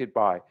afflicted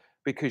by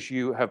because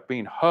you have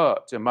been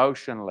hurt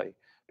emotionally,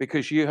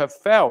 because you have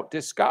felt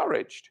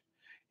discouraged.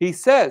 He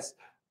says,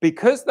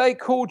 because they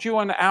called you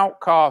an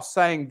outcast,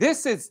 saying,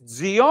 this is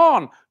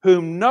Zion,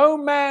 whom no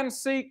man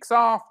seeks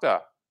after.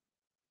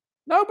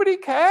 Nobody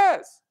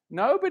cares.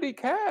 Nobody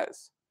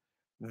cares.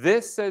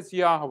 This, says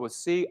Yahweh,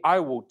 see, I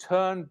will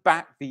turn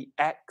back the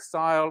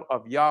exile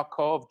of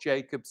Yaakov,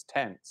 Jacob's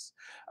tents,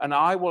 and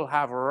I will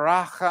have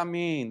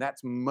rachamim,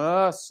 that's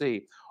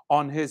mercy,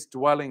 on his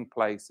dwelling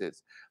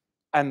places.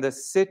 And the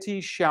city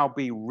shall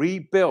be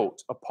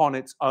rebuilt upon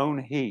its own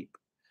heap,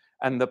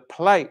 and the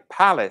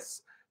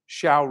palace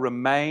shall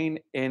remain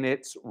in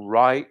its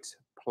right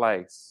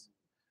place.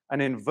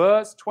 And in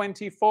verse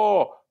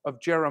 24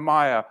 of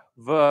Jeremiah,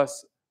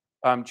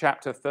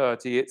 chapter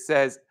 30, it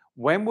says,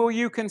 when will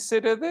you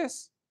consider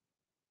this?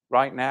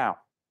 Right now.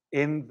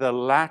 In the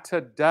latter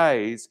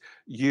days,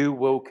 you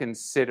will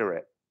consider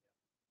it.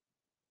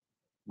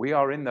 We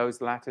are in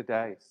those latter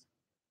days.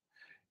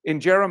 In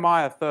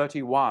Jeremiah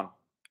 31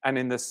 and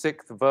in the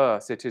 6th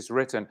verse, it is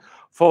written,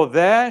 for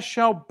there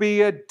shall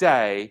be a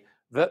day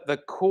that the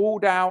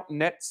called out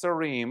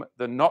Netzarim,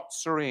 the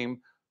Notzarim,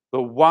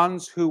 the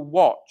ones who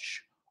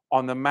watch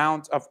on the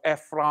mount of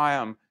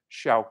Ephraim,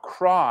 shall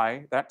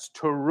cry, that's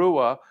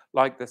teruah,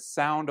 like the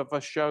sound of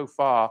a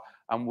shofar,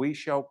 and we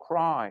shall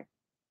cry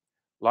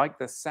like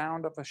the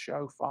sound of a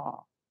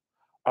shofar.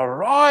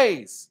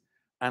 Arise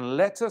and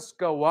let us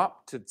go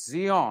up to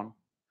Zion,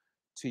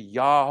 to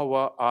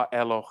Yahweh our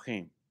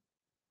Elohim.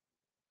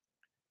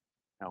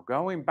 Now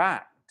going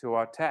back to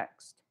our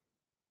text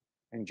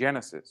in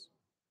Genesis,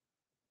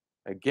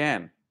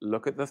 again,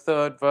 look at the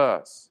 3rd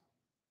verse.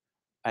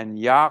 And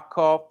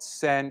Yaakov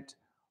sent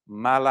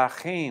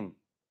malachim,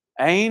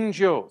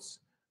 angels.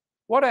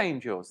 What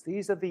angels?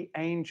 These are the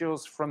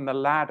angels from the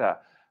ladder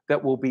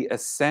that will be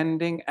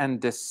ascending and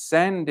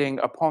descending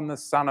upon the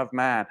Son of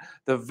Man.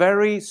 The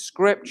very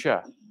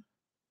scripture,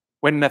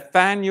 when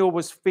Nathanael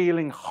was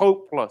feeling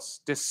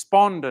hopeless,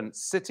 despondent,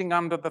 sitting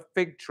under the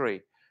fig tree,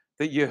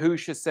 that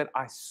Yahusha said,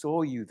 I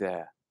saw you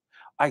there.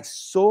 I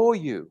saw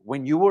you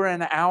when you were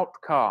an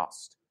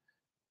outcast.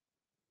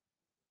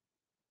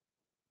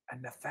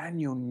 And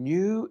Nathanael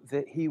knew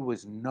that he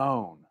was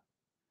known.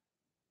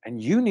 And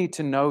you need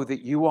to know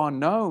that you are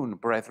known,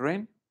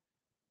 brethren.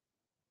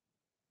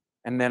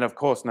 And then, of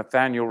course,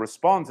 Nathanael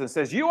responds and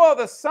says, you are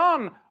the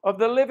son of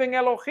the living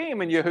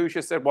Elohim. And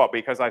Yahusha said, what,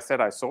 because I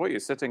said I saw you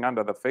sitting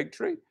under the fig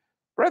tree?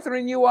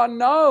 Brethren, you are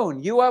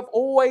known. You have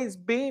always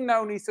been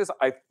known. He says,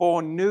 I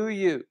foreknew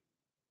you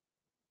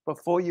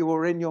before you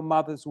were in your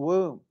mother's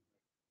womb.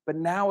 But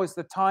now is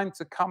the time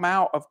to come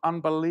out of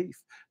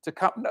unbelief, to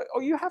come. No,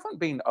 you haven't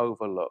been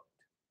overlooked.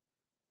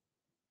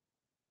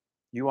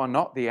 You are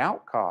not the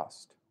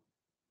outcast.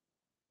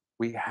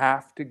 We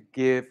have to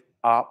give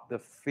up the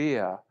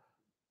fear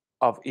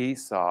of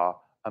Esau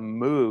and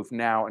move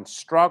now and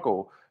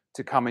struggle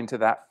to come into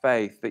that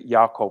faith that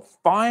Yaakov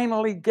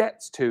finally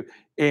gets to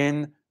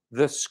in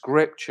the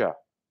scripture.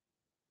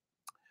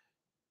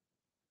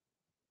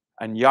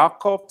 And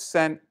Yaakov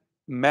sent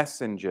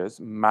messengers,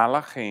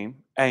 malachim,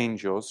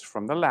 angels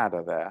from the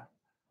ladder there,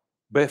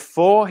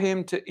 before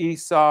him to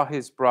Esau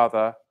his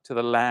brother to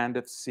the land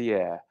of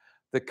Seir,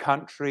 the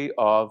country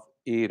of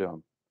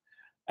Edom.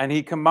 And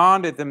he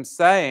commanded them,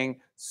 saying,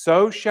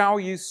 so shall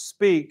you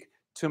speak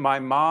to my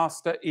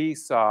master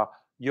Esau.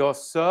 Your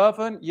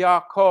servant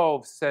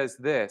Yaakov says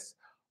this,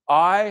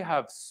 I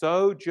have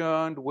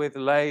sojourned with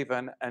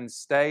Laban and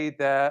stayed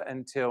there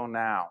until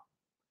now.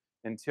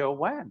 Until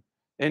when?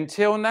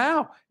 Until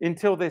now,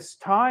 until this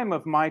time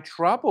of my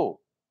trouble.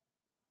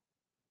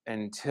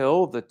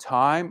 Until the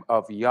time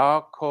of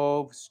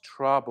Yaakov's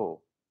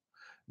trouble.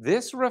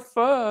 This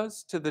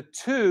refers to the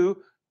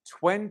two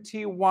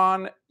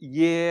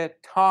 21-year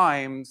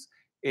times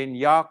in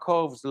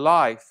Yaakov's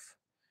life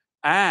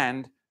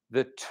and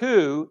the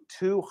two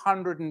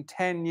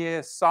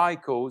 210-year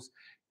cycles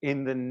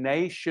in the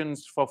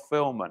nation's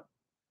fulfillment.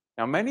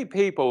 Now, many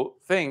people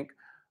think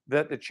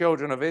that the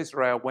children of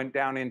Israel went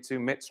down into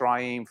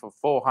Mitzrayim for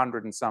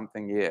 400 and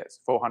something years,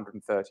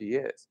 430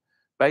 years,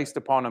 based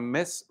upon a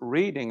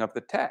misreading of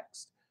the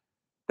text.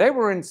 They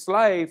were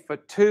enslaved for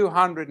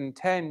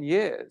 210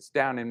 years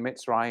down in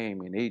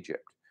Mitzrayim in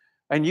Egypt.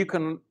 And you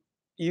can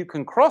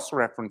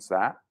cross-reference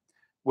that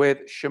with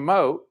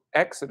Shemot,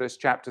 Exodus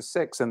chapter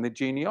 6, and the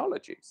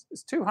genealogies.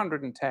 It's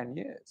 210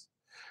 years.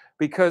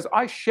 Because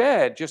I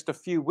shared just a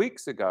few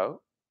weeks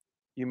ago,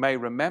 you may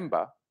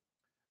remember,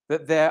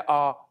 that there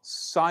are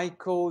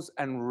cycles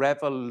and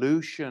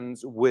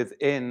revolutions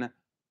within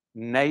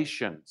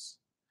nations.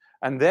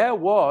 And there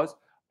was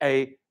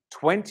a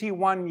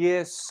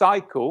 21-year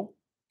cycle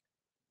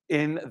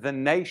in the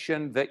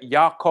nation that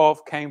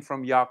Yaakov came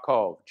from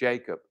Yaakov,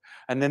 Jacob.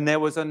 And then there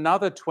was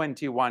another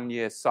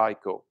 21-year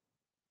cycle.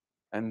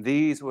 And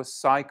these were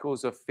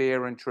cycles of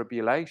fear and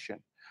tribulation,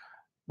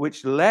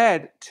 which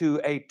led to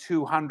a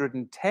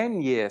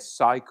 210-year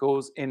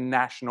cycles in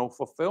national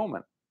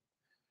fulfillment.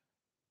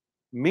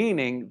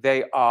 Meaning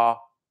they are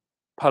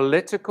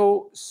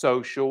political,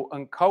 social,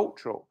 and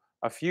cultural.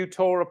 A few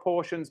Torah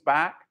portions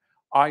back,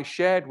 I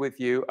shared with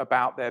you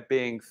about there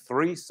being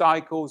 3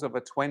 cycles of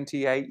a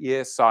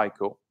 28-year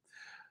cycle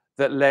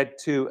that led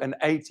to an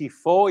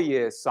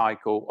 84-year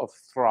cycle of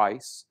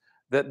thrice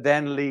that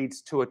then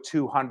leads to a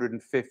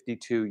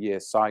 252-year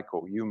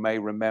cycle. You may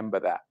remember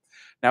that.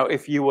 Now,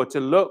 if you were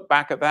to look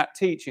back at that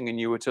teaching and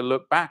you were to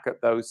look back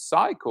at those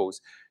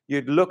cycles,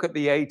 you'd look at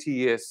the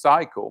 80-year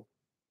cycle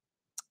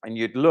and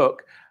you'd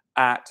look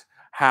at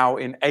how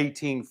in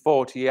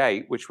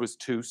 1848, which was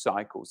 2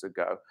 cycles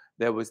ago,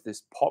 there was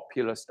this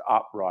populist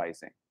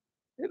uprising.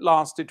 It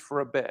lasted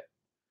for a bit.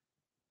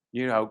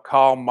 You know,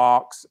 Karl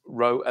Marx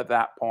wrote at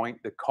that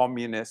point the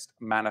Communist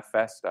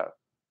Manifesto.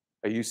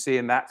 Are you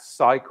seeing that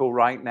cycle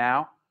right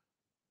now?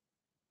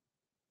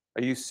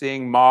 Are you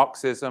seeing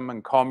Marxism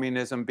and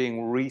communism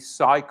being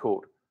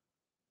recycled?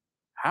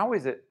 How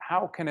is it?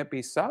 How can it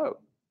be so?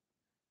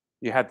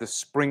 You had the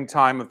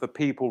springtime of the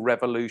people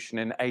revolution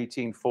in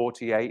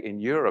 1848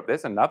 in Europe.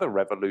 There's another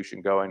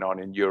revolution going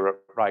on in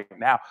Europe right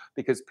now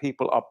because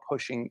people are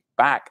pushing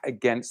back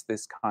against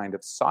this kind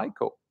of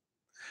cycle.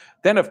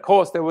 Then, of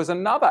course, there was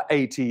another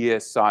 80-year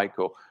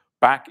cycle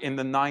back in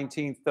the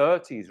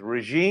 1930s,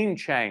 regime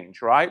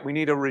change, right? We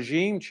need a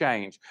regime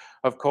change.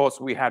 Of course,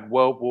 we had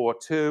World War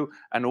II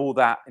and all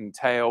that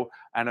entailed.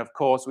 And of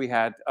course, we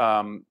had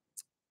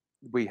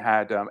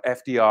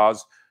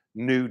FDR's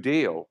New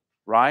Deal,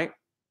 right?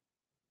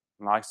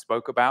 And I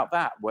spoke about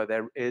that, where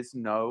there is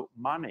no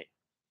money.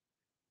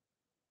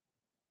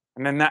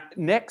 And then that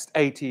next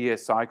 80-year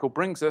cycle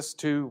brings us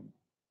to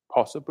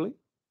possibly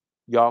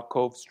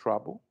Yaakov's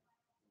trouble.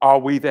 Are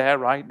we there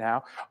right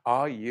now?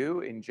 Are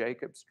you in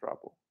Jacob's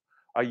trouble?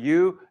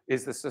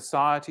 Is the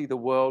society, the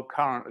world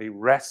currently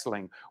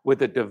wrestling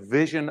with a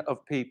division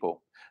of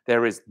people?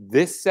 There is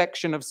this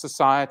section of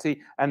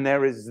society and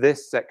there is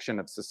this section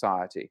of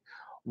society.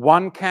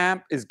 One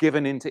camp is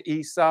given into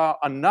Esau,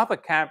 another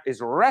camp is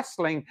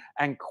wrestling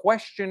and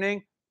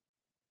questioning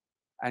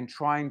and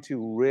trying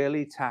to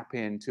really tap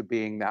into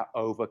being that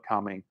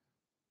overcoming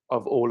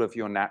of all of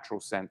your natural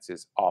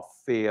senses are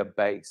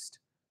fear-based.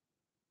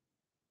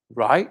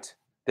 Right?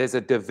 There's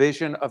a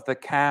division of the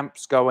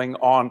camps going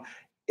on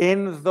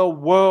in the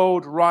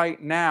world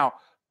right now.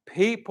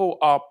 People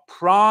are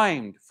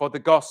primed for the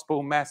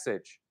gospel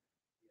message.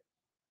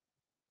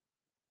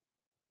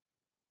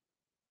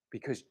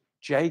 Because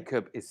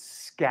Jacob is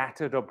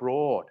scattered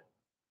abroad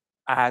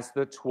as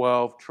the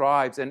 12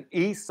 tribes, and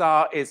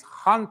Esau is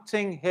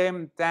hunting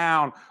him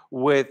down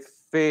with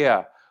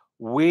fear.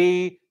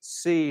 We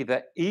see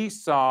that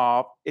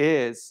Esau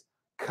is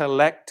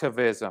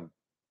collectivism,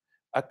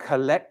 a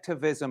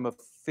collectivism of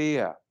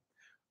fear.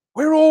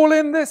 We're all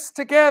in this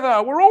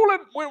together. We're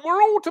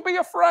all to be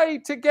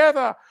afraid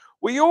together.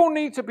 We all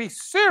need to be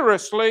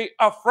seriously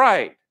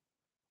afraid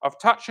of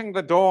touching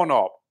the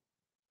doorknob.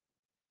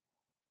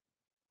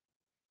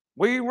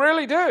 We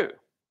really do.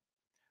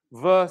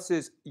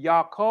 Versus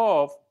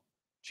Yaakov,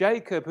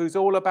 Jacob, who's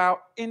all about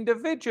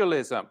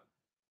individualism.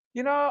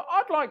 You know,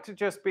 I'd like to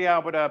just be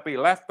able to be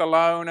left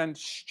alone and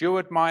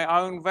steward my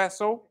own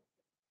vessel.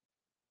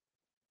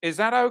 Is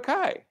that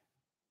okay?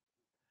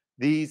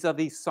 These are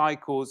these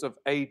cycles of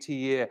 80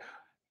 years.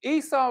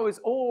 Esau is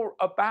all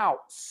about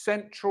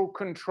central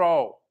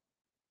control.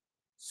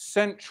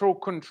 Central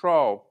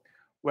control.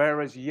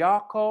 Whereas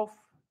Yaakov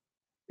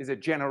is a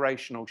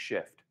generational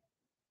shift.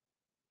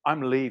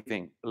 I'm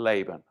leaving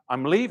Laban.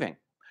 I'm leaving.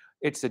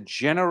 It's a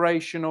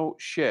generational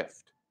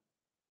shift.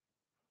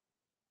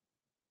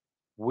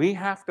 We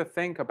have to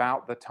think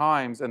about the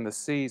times and the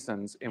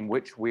seasons in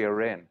which we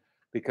are in,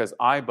 because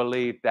I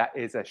believe that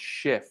is a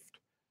shift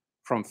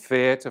from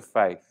fear to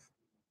faith.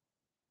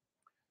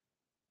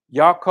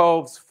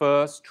 Yaakov's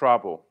first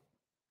trouble.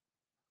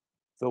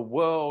 The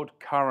world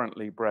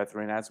currently,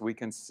 brethren, as we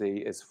can see,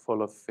 is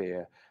full of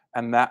fear.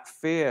 And that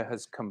fear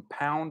has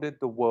compounded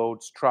the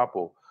world's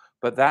trouble.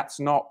 But that's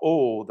not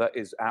all that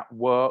is at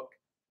work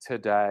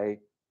today.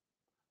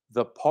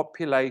 The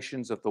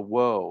populations of the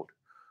world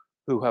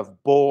who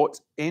have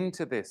bought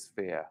into this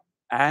fear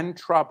and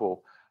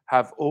trouble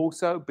have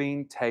also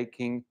been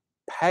taking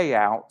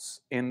payouts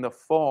in the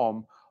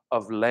form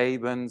of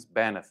Laban's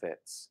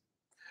benefits.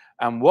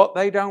 And what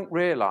they don't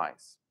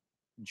realize,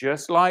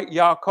 just like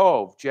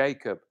Yaakov,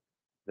 Jacob,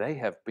 they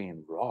have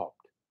been robbed.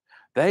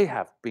 They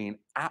have been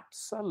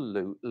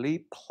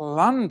absolutely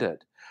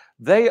plundered.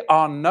 They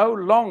are no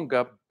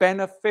longer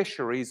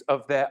beneficiaries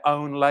of their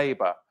own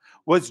labor.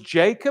 Was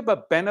Jacob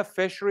a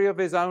beneficiary of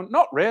his own?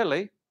 Not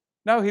really.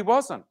 No, he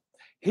wasn't.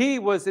 He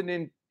was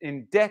an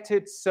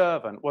indebted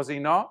servant, was he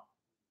not?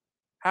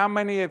 How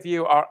many of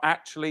you are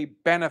actually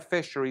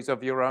beneficiaries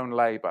of your own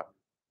labor?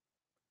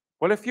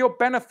 Well, if you're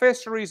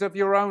beneficiaries of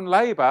your own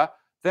labor,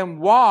 then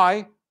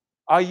why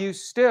are you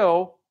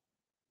still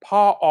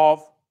part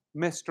of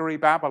Mystery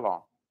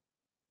Babylon?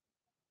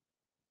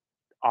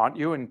 Aren't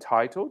you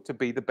entitled to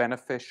be the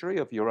beneficiary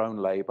of your own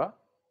labor?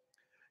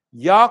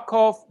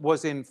 Yaakov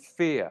was in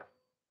fear,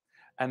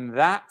 and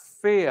that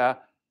fear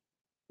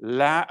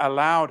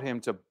allowed him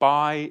to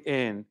buy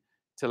in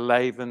to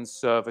Laban's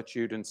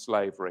servitude and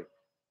slavery,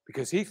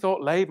 because he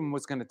thought Laban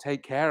was going to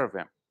take care of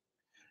him.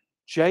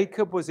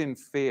 Jacob was in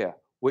fear,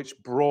 which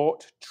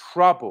brought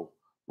trouble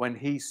when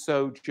he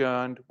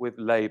sojourned with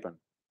Laban.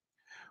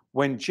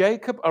 When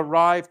Jacob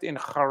arrived in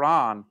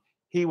Haran,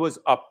 he was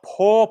a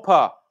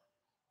pauper.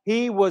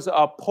 He was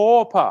a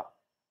pauper.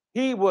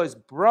 He was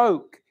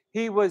broke.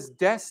 He was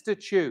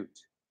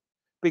destitute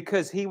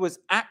because he was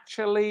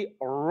actually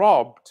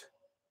robbed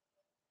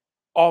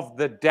of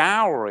the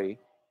dowry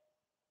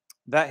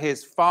that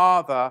his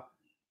father,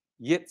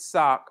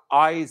 Yitzhak,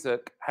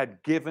 Isaac,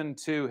 had given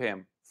to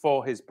him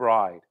for his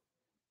bride.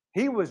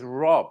 He was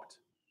robbed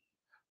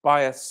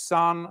by a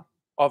son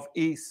of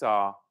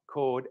Esau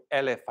called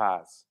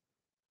Eliphaz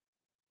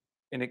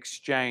in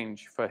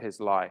exchange for his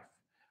life.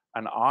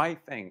 And I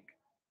think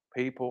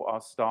people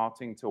are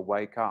starting to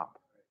wake up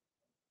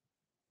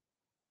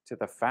to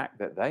the fact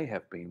that they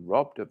have been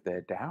robbed of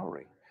their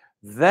dowry.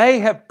 They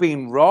have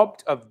been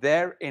robbed of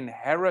their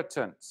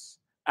inheritance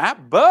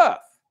at birth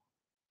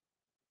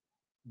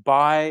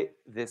by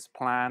this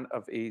plan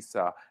of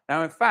Esau.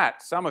 Now, in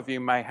fact, some of you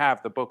may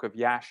have the book of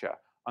Yasher.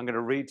 I'm going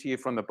to read to you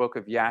from the book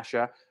of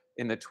Yasher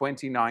in the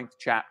 29th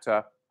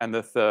chapter and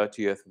the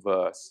 30th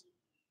verse.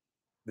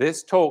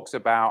 This talks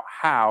about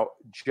how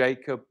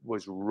Jacob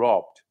was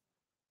robbed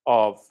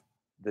of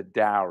the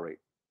dowry.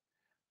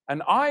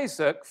 And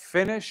Isaac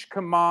finished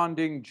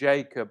commanding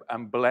Jacob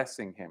and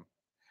blessing him.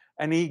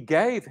 And he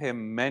gave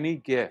him many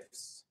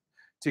gifts,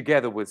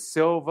 together with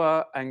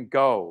silver and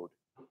gold.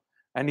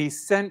 And he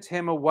sent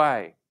him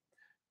away.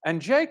 And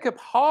Jacob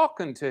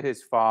hearkened to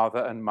his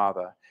father and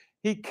mother.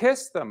 He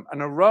kissed them and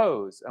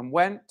arose and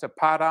went to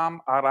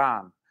Padan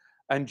Aram.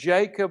 And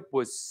Jacob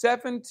was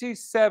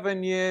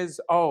 77 years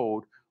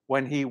old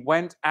when he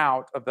went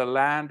out of the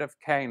land of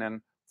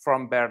Canaan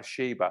from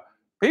Beersheba.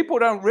 People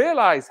don't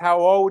realize how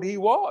old he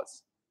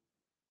was.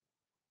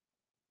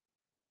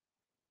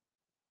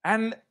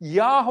 And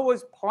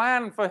Yahweh's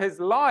plan for his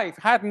life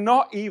had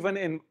not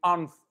even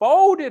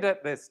unfolded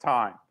at this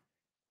time.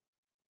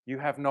 You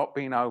have not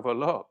been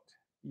overlooked.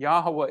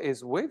 Yahweh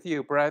is with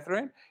you,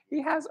 brethren.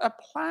 He has a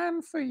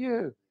plan for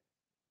you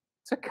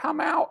to come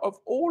out of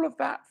all of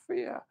that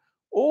fear,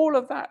 all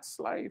of that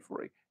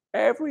slavery,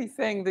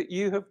 everything that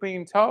you have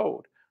been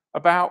told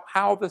about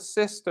how the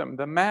system,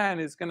 the man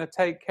is going to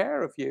take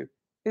care of you,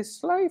 is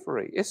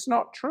slavery. It's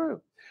not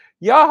true.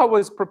 Yahweh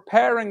is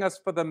preparing us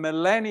for the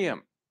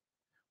millennium,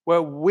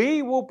 where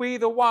we will be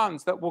the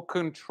ones that will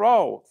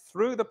control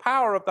through the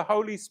power of the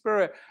Holy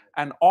Spirit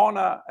and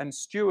honor and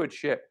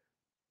stewardship,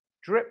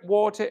 drip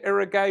water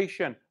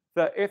irrigation,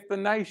 that if the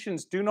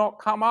nations do not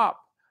come up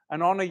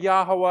and honor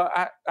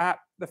Yahweh at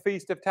the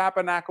Feast of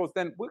Tabernacles,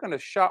 then we're going to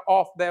shut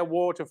off their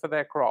water for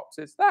their crops.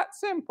 It's that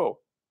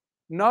simple.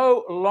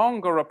 No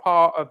longer a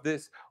part of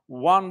this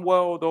one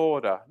world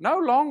order. No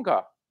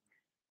longer.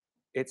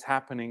 It's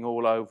happening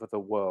all over the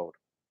world.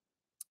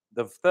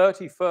 The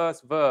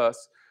 31st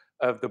verse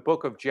of the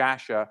book of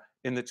Jasher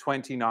in the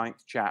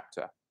 29th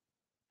chapter.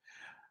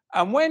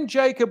 And when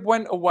Jacob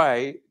went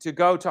away to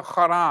go to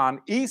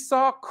Haran,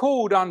 Esau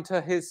called unto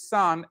his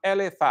son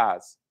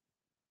Eliphaz.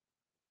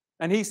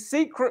 And he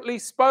secretly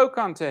spoke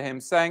unto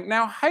him, saying,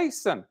 Now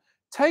hasten,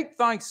 Take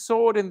thy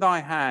sword in thy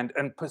hand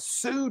and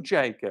pursue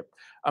Jacob,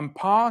 and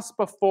pass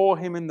before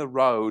him in the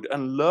road,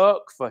 and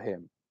lurk for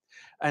him,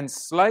 and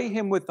slay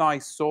him with thy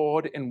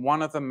sword in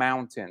one of the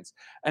mountains,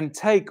 and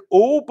take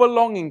all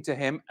belonging to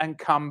him, and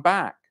come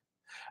back.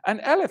 And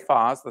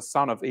Eliphaz, the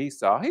son of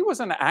Esau, he was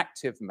an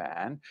active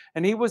man,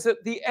 and he was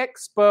the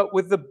expert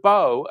with the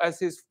bow, as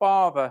his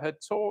father had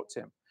taught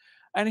him.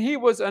 And he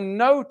was a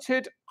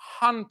noted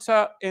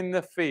hunter in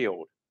the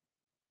field.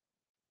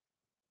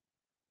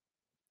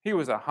 He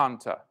was a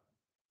hunter,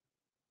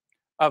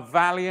 a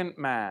valiant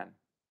man.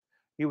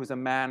 He was a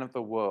man of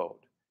the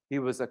world. He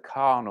was a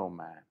carnal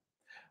man.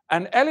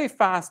 And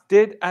Eliphaz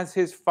did as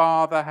his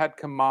father had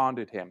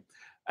commanded him.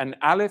 And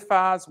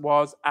Eliphaz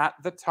was at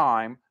the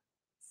time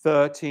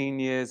 13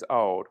 years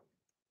old.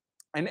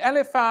 And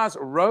Eliphaz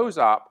rose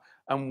up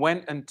and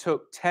went and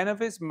took 10 of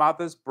his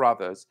mother's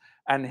brothers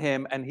and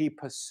him, and he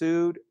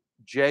pursued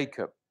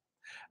Jacob.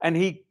 And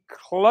he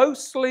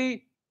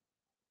closely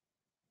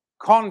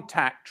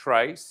contact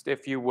traced,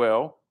 if you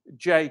will,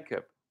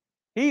 Jacob.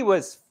 He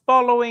was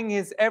following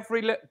his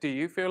every do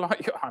you feel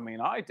like I mean,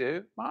 I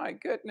do. My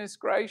goodness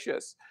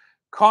gracious.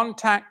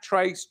 Contact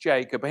traced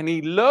Jacob, and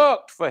he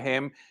lurked for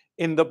him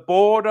in the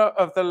border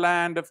of the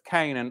land of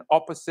Canaan,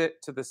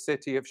 opposite to the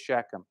city of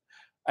Shechem.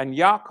 And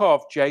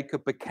Yaakov,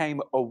 Jacob,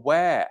 became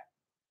aware.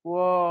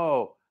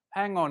 Whoa,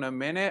 hang on a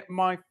minute.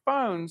 My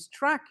phone's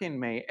tracking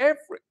me.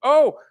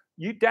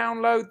 You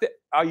download the.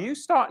 Are you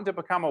starting to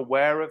become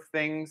aware of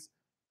things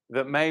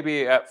that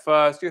maybe at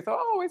first you thought,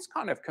 oh, it's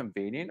kind of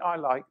convenient. I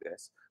like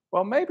this.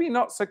 Well, maybe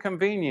not so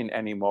convenient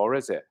anymore,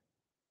 is it?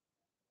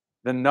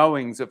 The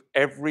knowings of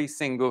every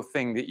single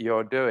thing that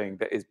you're doing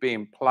that is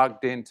being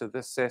plugged into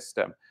the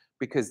system,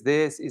 because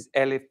this is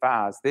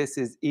Eliphaz, this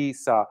is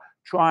Esau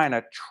trying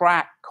to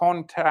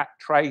contact,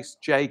 trace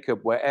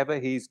Jacob wherever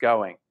he's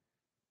going.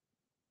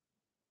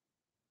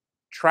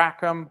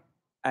 Track him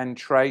and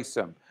trace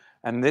him.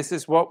 And this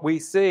is what we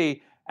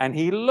see. And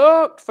he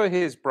looked for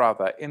his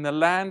brother in the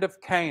land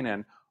of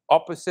Canaan,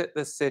 opposite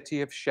the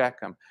city of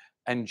Shechem.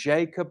 And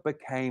Jacob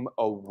became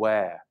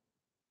aware.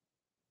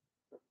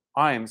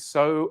 I am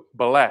so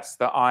blessed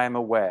that I am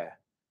aware.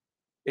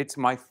 It's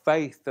my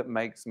faith that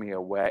makes me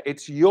aware.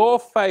 It's your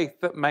faith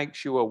that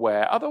makes you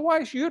aware.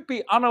 Otherwise, you'd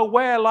be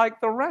unaware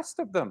like the rest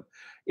of them.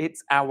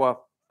 It's our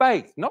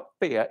faith, not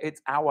fear.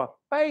 It's our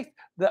faith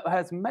that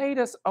has made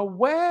us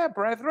aware,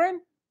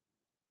 brethren.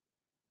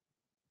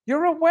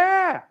 You're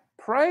aware.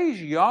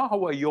 Praise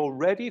Yahweh. You're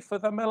ready for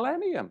the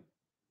millennium.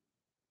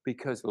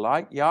 Because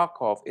like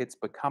Yaakov, it's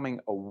becoming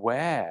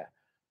aware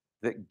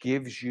that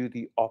gives you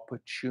the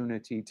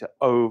opportunity to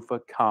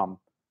overcome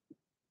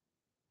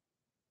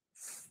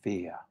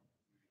fear.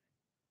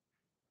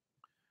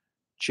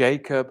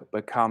 Jacob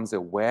becomes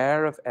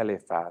aware of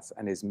Eliphaz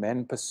and his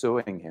men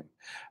pursuing him.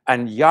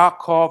 And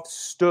Yaakov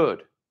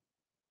stood.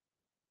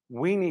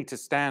 We need to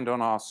stand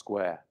on our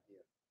square.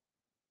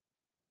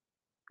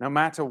 No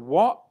matter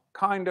what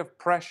kind of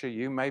pressure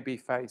you may be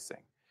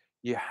facing,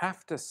 you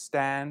have to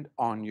stand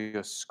on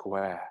your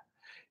square,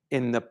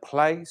 in the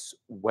place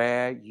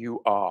where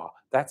you are.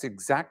 That's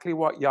exactly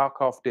what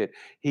Yaakov did.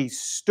 He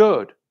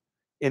stood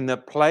in the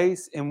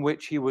place in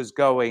which he was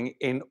going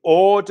in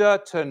order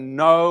to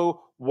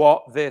know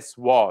what this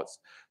was.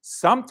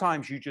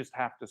 Sometimes you just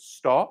have to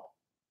stop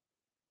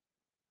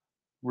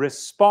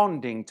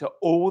responding to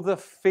all the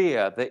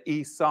fear that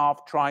Esau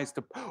tries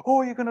to,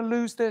 oh, you're going to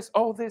lose this,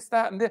 oh, this,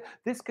 that, and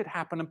this could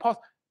happen. And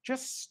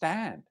just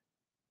stand.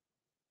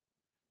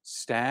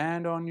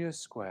 Stand on your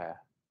square.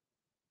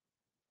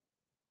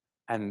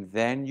 And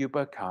then you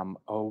become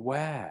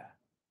aware.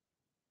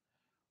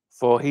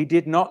 For he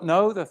did not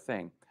know the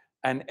thing.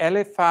 And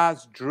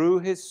Eliphaz drew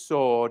his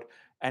sword,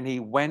 and he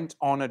went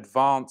on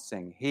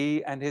advancing,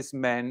 he and his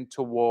men,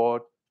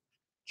 toward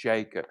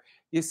Jacob.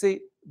 You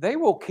see, they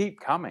will keep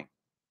coming.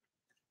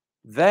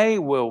 They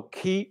will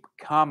keep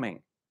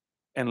coming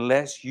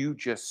unless you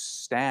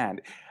just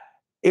stand.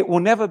 It will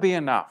never be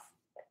enough.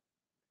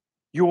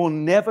 You will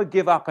never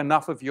give up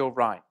enough of your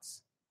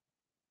rights.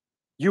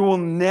 You will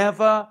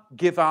never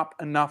give up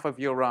enough of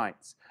your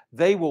rights.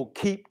 They will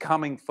keep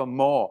coming for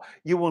more.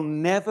 You will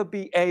never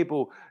be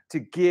able to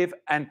give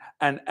and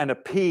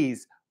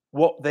appease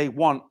what they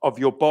want of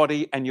your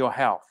body and your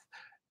health.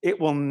 It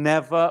will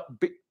never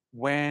be.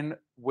 When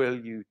will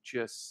you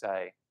just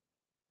say,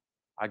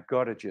 I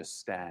got to just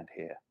stand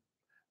here?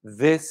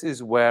 This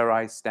is where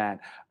I stand.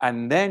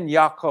 And then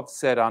Yaakov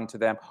said unto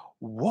them,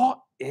 what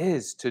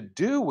is to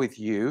do with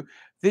you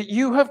that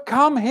you have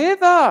come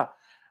hither?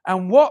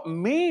 And what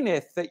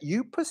meaneth that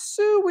you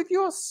pursue with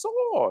your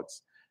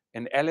swords?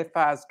 And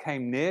Eliphaz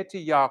came near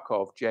to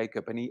Yaakov,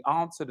 Jacob, and he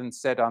answered and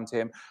said unto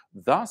him,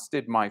 thus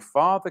did my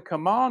father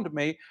command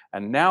me,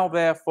 and now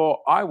therefore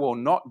I will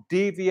not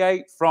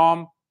deviate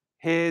from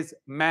his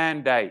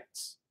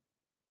mandates.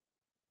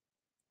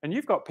 And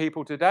you've got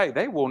people today,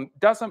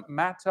 doesn't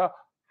matter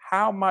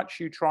how much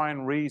you try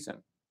and reason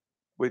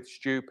with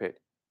stupid,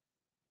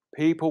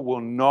 people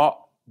will not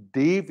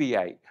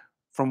deviate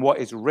from what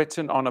is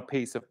written on a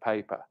piece of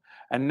paper.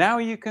 And now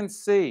you can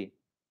see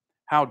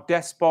how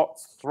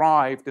despots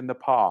thrived in the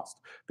past,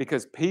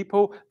 because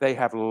people, they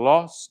have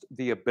lost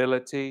the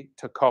ability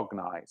to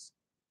cognize.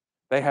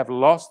 They have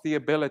lost the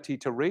ability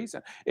to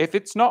reason. If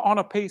it's not on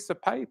a piece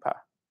of paper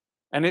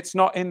and it's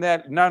not in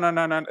there, no.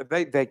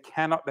 They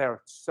cannot.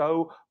 They're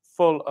so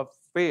full of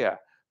fear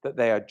that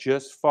they are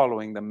just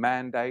following the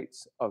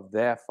mandates of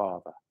their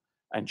father.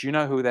 And you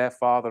know who their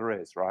father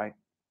is, right?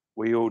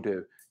 We all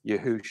do.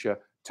 Yahusha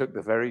took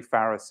the very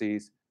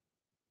Pharisees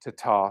to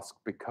task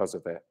because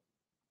of it.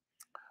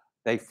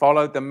 They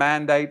followed the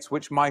mandates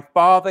which my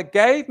father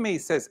gave me,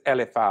 says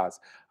Eliphaz.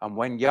 And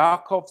when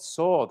Yaakov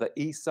saw that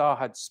Esau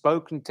had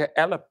spoken to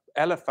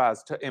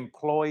Eliphaz to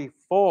employ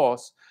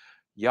force,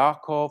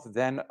 Yaakov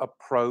then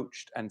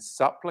approached and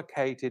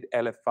supplicated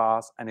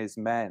Eliphaz and his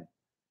men.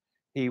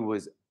 He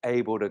was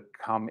able to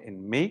come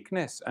in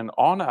meekness and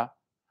honor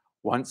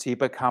once he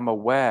became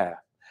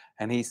aware.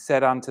 And he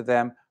said unto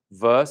them,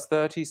 verse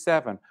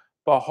 37,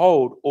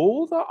 behold,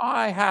 all that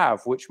I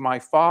have, which my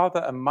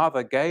father and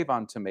mother gave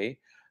unto me,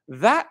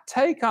 that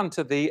take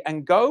unto thee,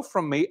 and go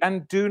from me,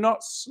 and do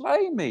not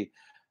slay me.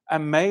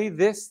 And may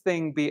this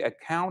thing be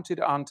accounted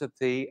unto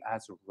thee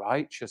as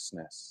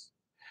righteousness.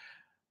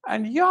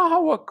 And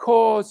Yahweh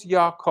caused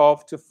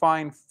Yaakov to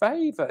find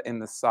favor in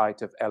the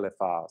sight of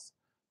Eliphaz,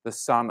 the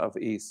son of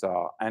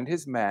Esau, and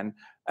his men,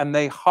 and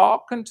they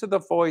hearkened to the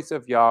voice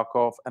of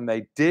Yaakov, and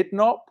they did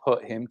not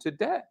put him to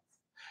death.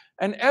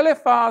 And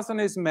Eliphaz and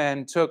his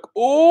men took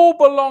all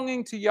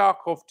belonging to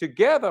Yaakov,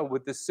 together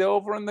with the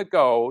silver and the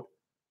gold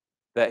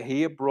that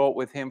he had brought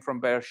with him from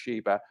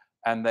Beersheba,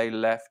 and they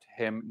left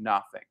him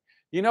nothing.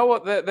 You know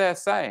what they're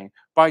saying?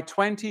 By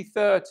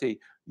 2030,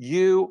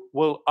 you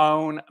will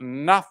own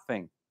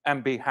nothing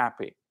and be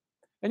happy.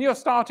 And you're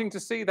starting to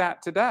see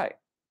that today.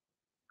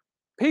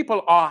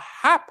 People are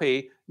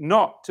happy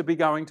not to be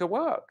going to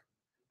work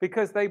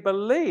because they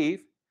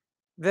believe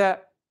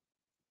that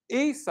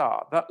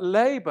Esau, that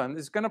Laban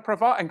is going to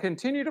provide and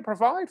continue to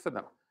provide for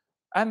them.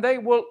 And they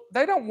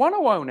don't want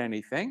to own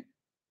anything.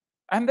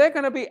 And they're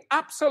going to be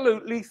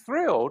absolutely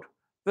thrilled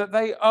that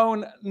they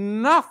own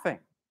nothing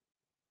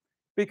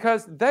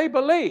because they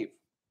believe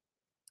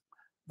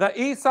that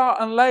Esau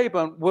and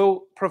Laban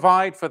will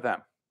provide for them.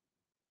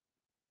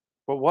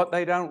 But what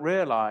they don't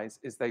realize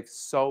is they've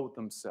sold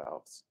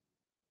themselves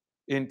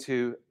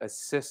into a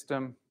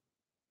system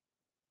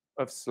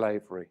of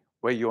slavery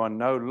where you are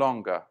no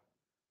longer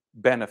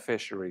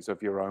beneficiaries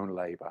of your own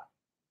labor.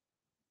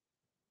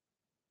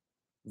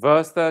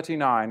 Verse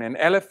 39, and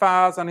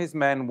Eliphaz and his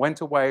men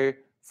went away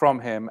from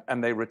him,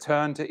 and they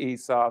returned to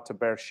Esau to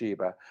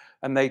Beersheba,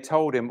 and they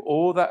told him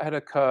all that had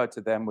occurred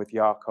to them with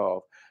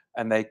Yaakov,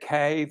 and they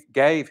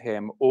gave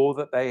him all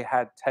that they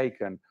had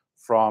taken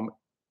from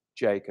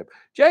Jacob.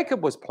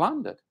 Jacob was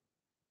plundered.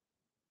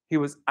 He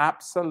was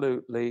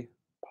absolutely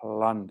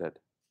plundered.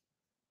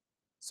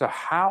 So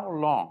how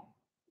long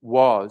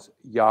was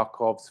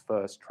Yaakov's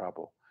first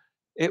trouble?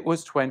 It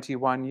was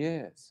 21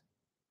 years.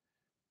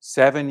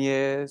 7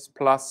 years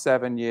plus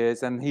 7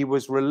 years, and he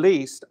was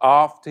released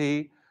after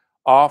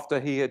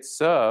he had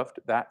served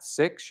that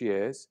 6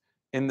 years.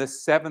 In the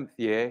 7th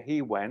year,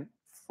 he went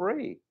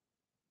free.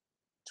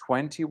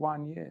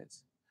 21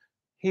 years.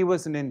 He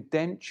was an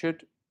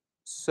indentured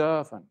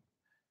servant.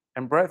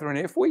 And brethren,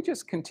 if we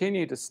just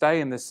continue to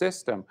stay in the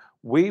system,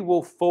 we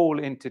will fall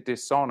into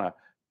dishonor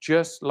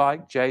just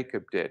like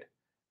Jacob did.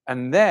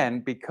 And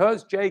then,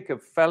 because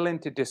Jacob fell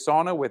into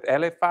dishonor with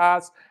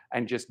Eliphaz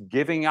and just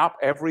giving up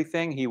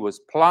everything, he was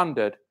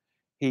plundered.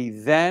 He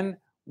then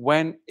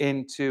went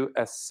into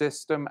a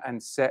system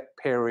and set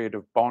period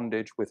of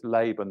bondage with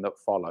Laban that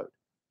followed.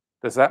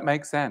 Does that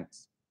make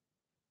sense?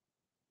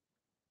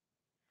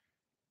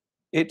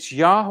 It's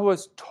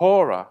Yahweh's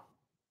Torah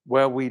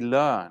where we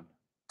learn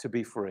to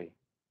be free,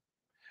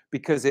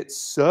 because it's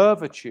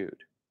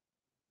servitude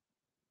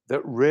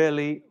that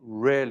really,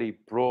 really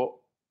brought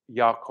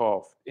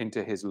Yaakov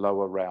into his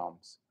lower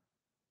realms,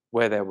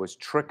 where there was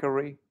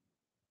trickery,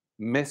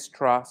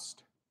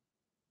 mistrust,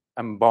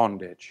 and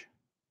bondage.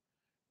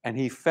 And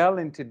he fell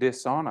into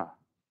dishonor.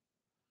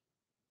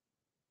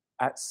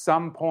 At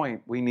some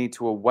point, we need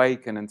to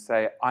awaken and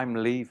say, I'm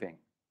leaving.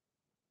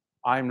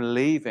 I'm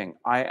leaving.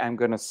 I am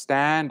going to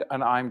stand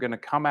and I'm going to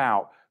come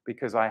out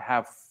because I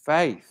have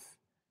faith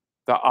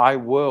that I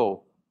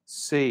will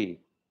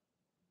see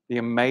the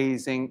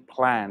amazing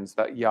plans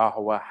that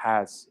Yahweh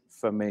has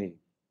for me.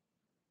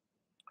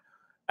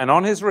 And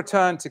on his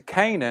return to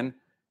Canaan,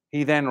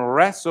 he then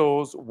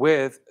wrestles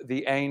with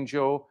the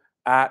angel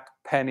at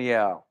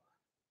Peniel.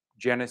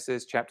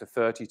 Genesis chapter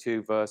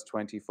 32, verse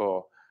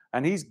 24.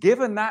 And he's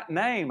given that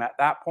name at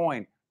that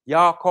point.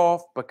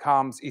 Yaakov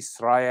becomes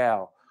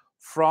Israel.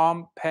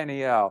 From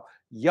Peniel,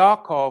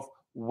 Yaakov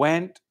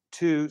went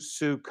to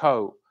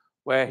Sukkot,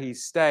 where he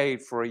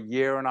stayed for 1.5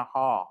 years.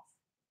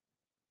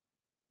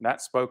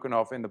 That's spoken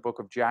of in the book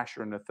of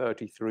Jasher in the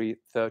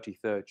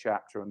 33rd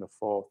chapter and the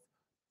 4th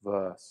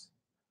verse.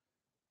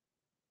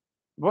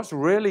 What's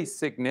really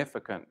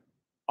significant,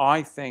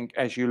 I think,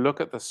 as you look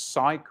at the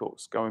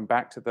cycles, going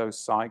back to those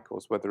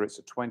cycles, whether it's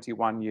a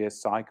 21-year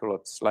cycle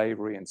of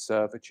slavery and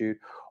servitude,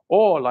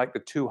 or like the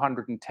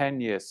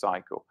 210-year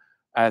cycle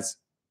as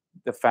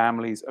the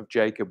families of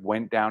Jacob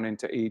went down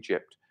into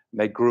Egypt.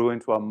 They grew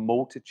into a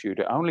multitude.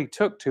 It only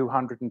took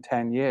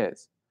 210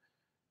 years.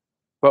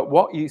 But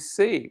what you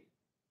see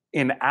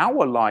in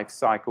our life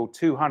cycle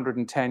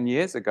 210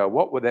 years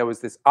ago, there was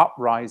this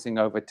uprising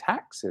over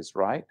taxes,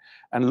 right?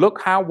 And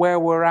look where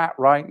we're at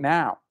right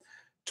now.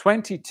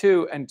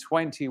 22 and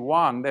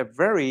 21, they're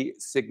very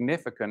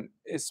significant,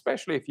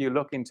 especially if you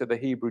look into the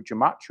Hebrew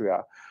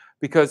gematria,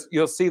 because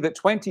you'll see that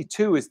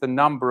 22 is the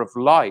number of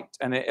light,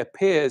 and it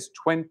appears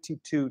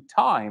 22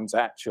 times,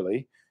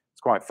 actually. It's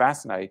quite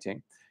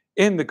fascinating,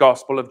 in the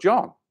Gospel of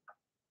John.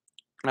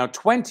 Now,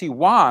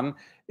 21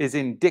 is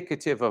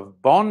indicative of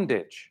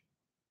bondage.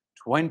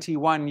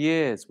 21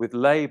 years with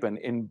Laban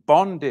in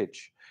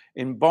bondage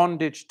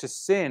to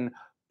sin,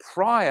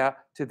 prior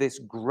to this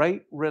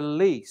great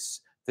release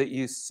that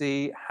you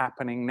see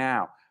happening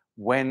now.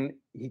 When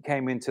he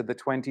came into the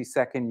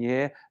 22nd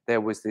year,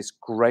 there was this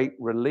great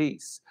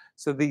release.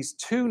 So these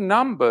two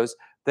numbers,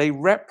 they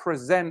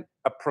represent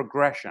a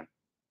progression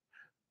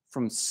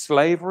from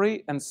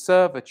slavery and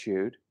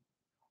servitude,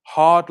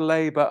 hard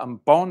labor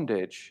and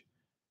bondage,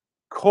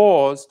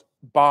 caused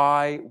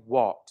by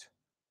what?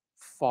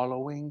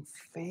 Following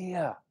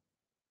fear.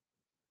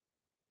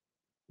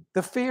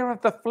 The fear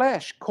of the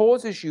flesh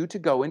causes you to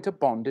go into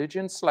bondage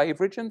and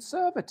slavery and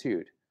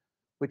servitude,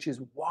 which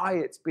is why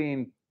it's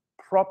being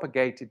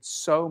propagated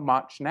so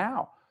much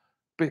now,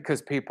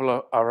 because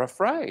people are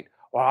afraid.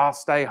 Well, I'll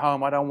stay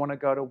home. I don't want to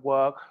go to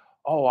work.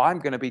 Oh, I'm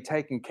going to be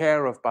taken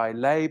care of by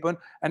Laban.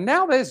 And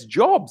now there's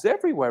jobs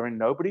everywhere and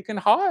nobody can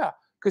hire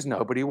because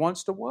nobody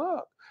wants to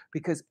work,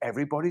 because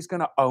everybody's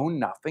going to own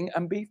nothing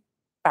and be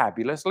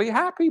fabulously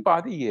happy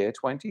by the year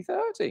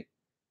 2030.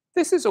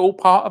 This is all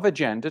part of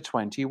Agenda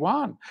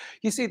 21.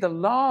 You see, the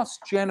last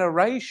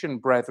generation,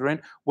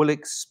 brethren, will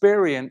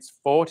experience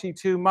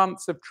 42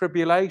 months of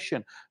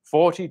tribulation.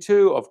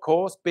 42, of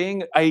course,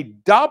 being a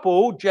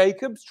double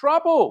Jacob's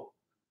trouble.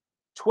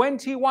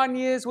 21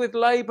 years with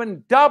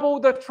Laban, double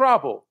the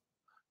trouble.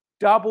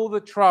 Double the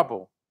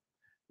trouble.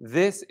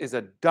 This is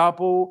a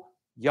double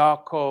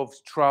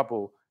Yaakov's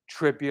trouble,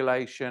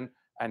 tribulation,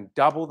 and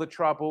double the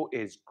trouble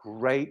is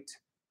great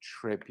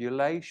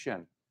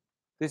tribulation.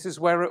 This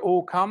is where it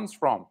all comes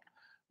from.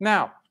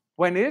 Now,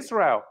 when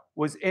Israel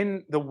was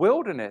in the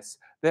wilderness,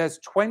 there's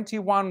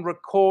 21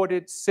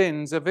 recorded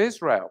sins of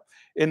Israel.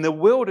 In the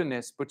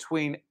wilderness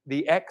between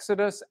the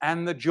Exodus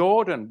and the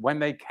Jordan, when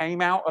they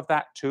came out of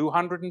that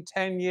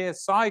 210-year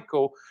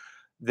cycle,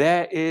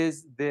 there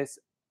is this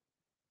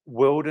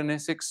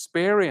wilderness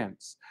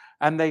experience.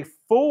 And they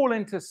fall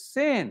into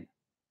sin.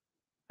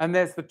 And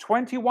there's the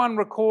 21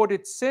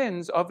 recorded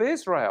sins of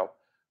Israel,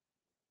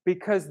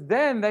 because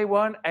then they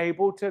weren't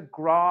able to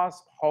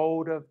grasp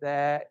hold of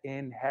their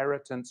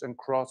inheritance and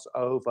cross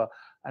over,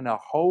 and a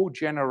whole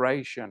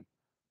generation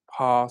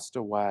passed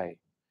away.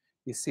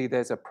 You see,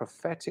 there's a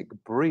prophetic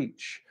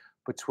breach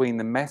between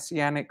the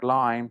messianic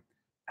line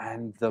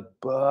and the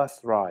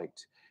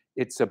birthright.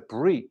 It's a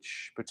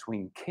breach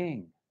between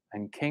king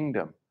and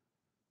kingdom.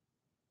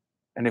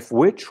 And if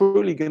we're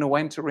truly going to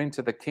enter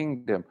into the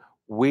kingdom,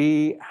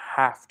 we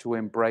have to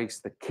embrace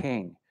the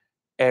king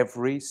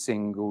every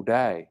single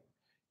day.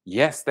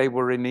 Yes, they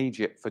were in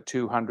Egypt for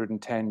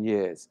 210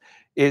 years.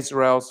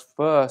 Israel's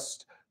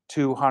first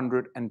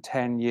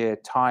 210-year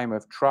time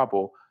of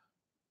trouble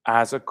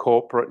as a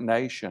corporate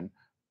nation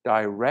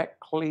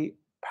directly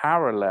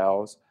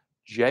parallels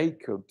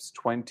Jacob's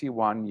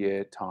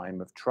 21-year time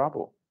of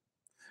trouble.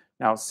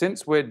 Now,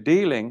 since we're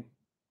dealing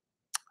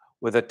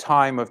with a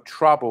time of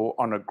trouble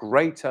on a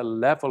greater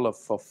level of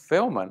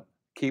fulfillment,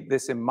 keep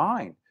this in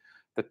mind.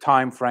 The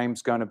time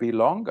frame's going to be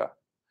longer.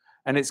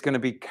 And it's going to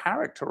be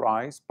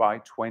characterized by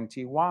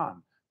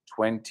 21,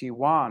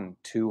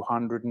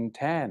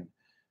 210.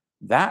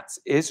 That's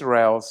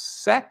Israel's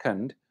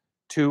second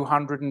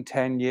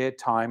 210-year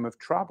time of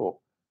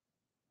trouble.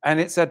 And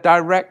it's a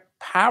direct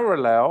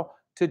parallel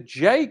to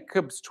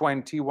Jacob's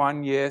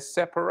 21-year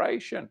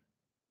separation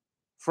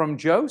from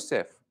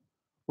Joseph.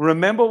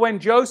 Remember when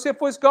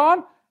Joseph was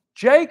gone?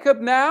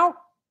 Jacob now,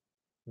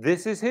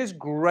 this is his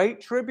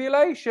great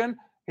tribulation.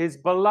 His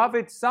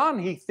beloved son,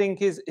 he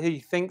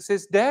thinks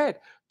is dead.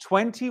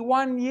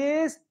 21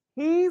 years,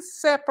 he's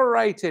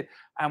separated.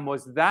 And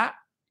was that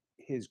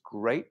his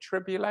great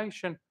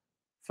tribulation?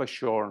 For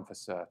sure and for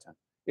certain.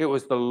 It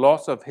was the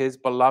loss of his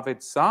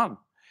beloved son.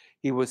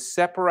 He was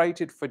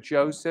separated for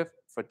Joseph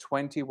for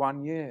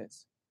 21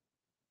 years.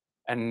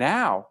 And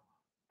now,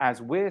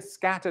 as we're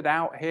scattered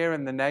out here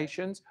in the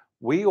nations,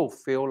 we all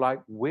feel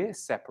like we're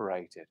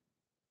separated.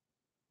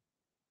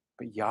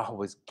 But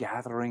Yahweh's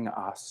gathering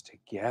us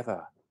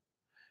together.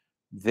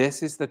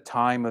 This is the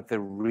time of the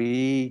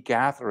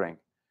regathering.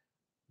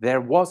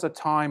 There was a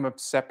time of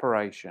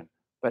separation,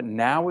 but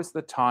now is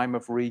the time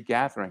of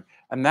regathering.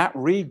 And that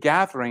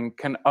regathering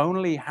can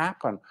only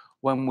happen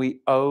when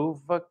we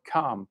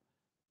overcome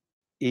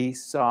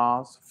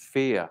Esau's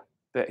fear.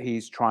 that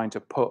he's trying to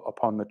put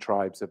upon the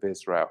tribes of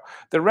Israel.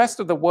 The rest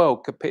of the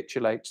world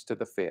capitulates to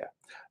the fear.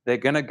 They're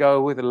going to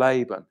go with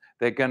Laban.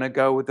 They're going to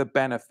go with the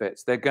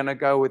benefits. They're going to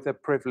go with the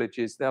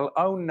privileges. They'll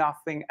own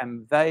nothing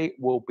and they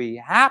will be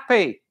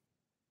happy.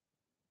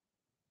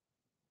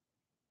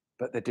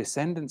 But the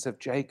descendants of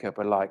Jacob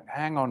are like,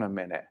 hang on a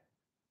minute.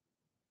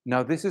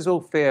 No, this is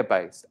all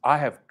fear-based. I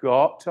have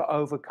got to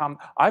overcome.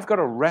 I've got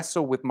to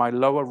wrestle with my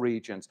lower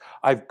regions.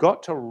 I've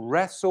got to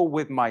wrestle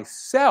with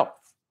myself,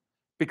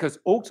 because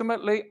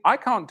ultimately I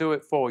can't do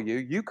it for you.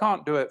 You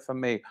can't do it for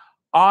me.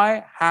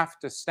 I have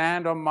to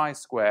stand on my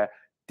square,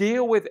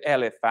 deal with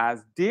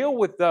Eliphaz, deal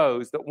with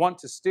those that want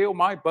to steal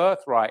my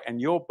birthright and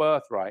your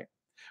birthright.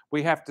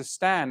 We have to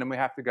stand and we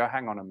have to go,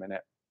 hang on a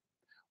minute.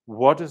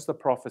 What does the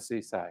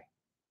prophecy say?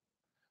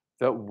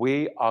 That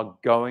we are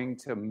going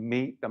to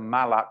meet the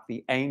Malach,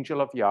 the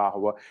angel of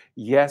Yahweh.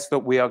 Yes, that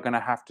we are going to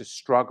have to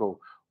struggle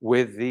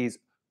with these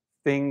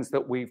things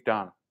that we've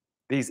done,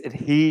 these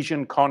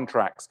adhesion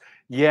contracts.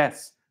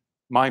 Yes,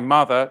 my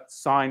mother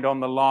signed on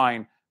the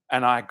line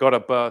and I got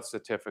a birth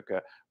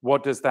certificate.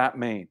 What does that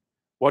mean?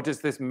 What does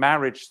this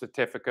marriage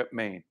certificate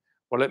mean?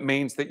 Well, it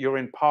means that you're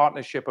in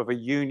partnership of a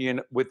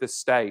union with the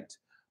state,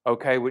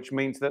 okay, which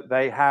means that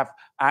they have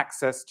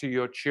access to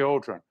your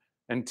children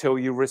until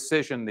you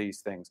rescission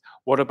these things.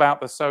 What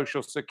about the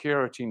social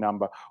security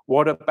number?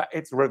 What about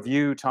it's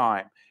review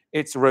time?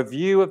 It's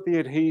review of the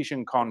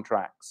adhesion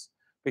contracts,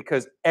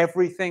 because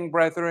everything,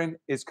 brethren,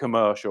 is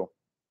commercial,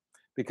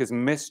 because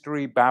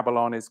Mystery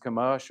Babylon is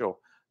commercial.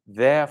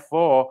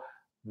 Therefore,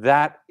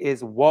 that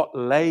is what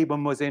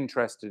Laban was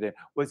interested in.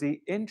 Was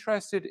he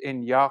interested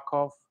in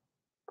Yaakov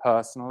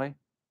personally,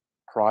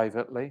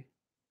 privately?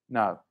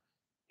 No.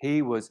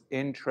 He was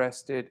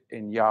interested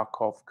in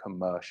Yaakov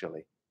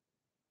commercially.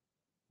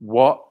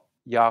 What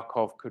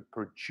Yaakov could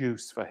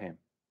produce for him.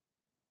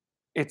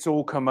 It's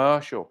all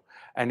commercial.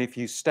 And if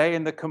you stay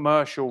in the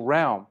commercial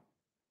realm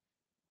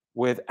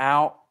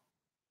without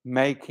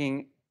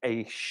making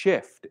a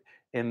shift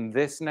in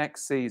this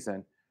next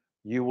season,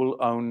 you will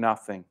own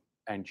nothing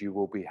and you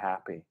will be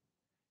happy.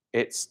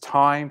 It's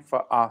time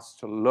for us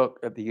to look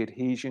at the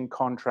adhesion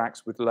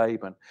contracts with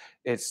Laban.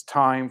 It's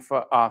time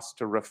for us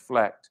to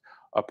reflect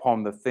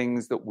upon the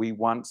things that we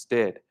once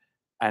did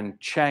and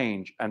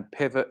change and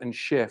pivot and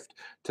shift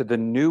to the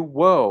new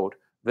world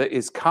that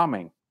is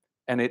coming.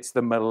 And it's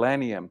the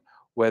millennium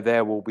where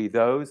there will be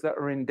those that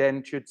are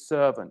indentured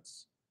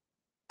servants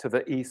to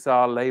the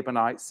Esau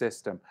Labanite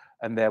system.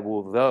 And there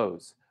will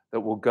those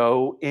that will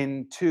go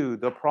into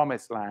the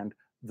promised land,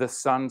 the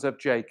sons of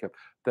Jacob,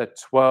 the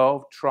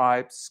 12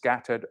 tribes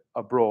scattered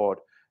abroad.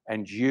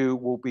 And you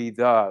will be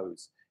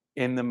those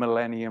in the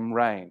millennium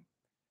reign.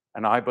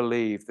 And I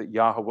believe that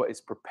Yahweh is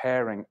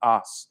preparing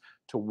us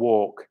to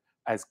walk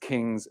as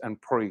kings and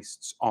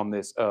priests on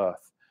this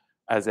earth,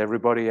 as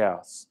everybody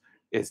else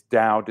is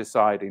now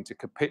deciding to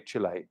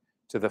capitulate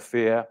to the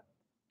fear,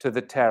 to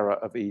the terror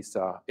of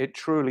Esau. It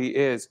truly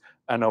is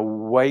an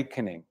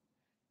awakening.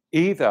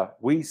 Either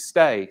we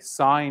stay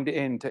signed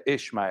into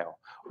Ishmael,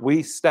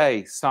 we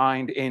stay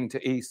signed into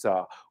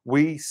Esau,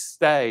 we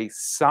stay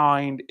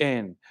signed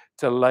in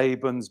to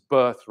Laban's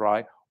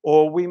birthright,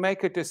 or we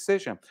make a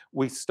decision.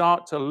 We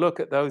start to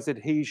look at those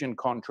adhesion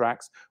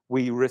contracts,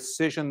 we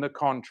rescission the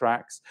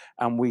contracts,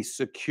 and we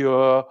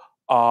secure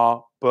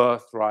our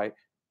birthright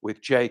with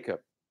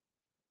Jacob.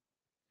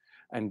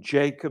 And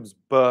Jacob's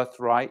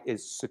birthright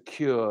is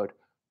secured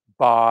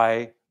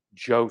by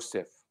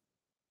Joseph,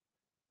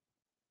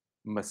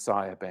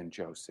 Messiah ben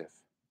Joseph.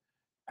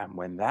 And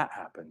when that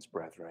happens,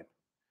 brethren,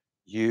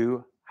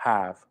 you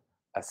have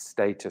a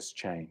status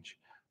change,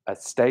 a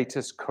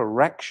status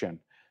correction,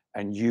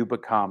 and you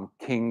become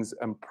kings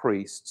and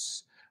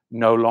priests,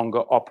 no longer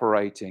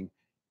operating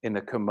in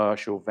a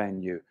commercial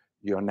venue.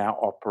 You're now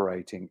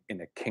operating in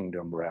a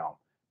kingdom realm,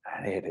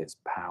 and it is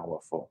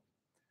powerful.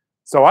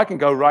 So I can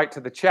go right to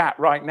the chat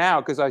right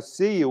now because I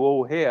see you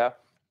all here,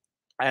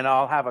 and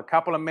I'll have a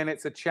couple of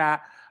minutes of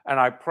chat. And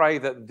I pray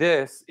that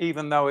this,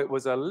 even though it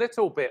was a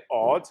little bit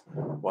odd,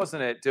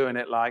 wasn't it, doing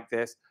it like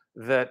this,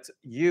 that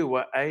you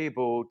were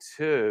able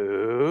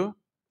to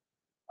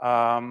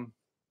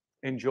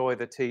enjoy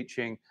the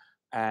teaching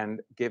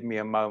and give me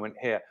a moment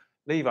here.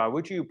 Levi,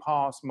 would you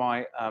pass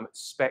my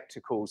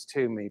spectacles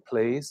to me,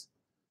 please?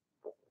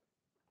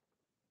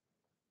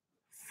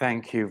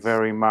 Thank you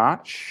very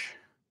much.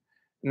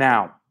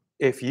 Now,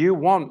 if you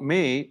want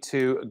me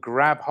to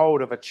grab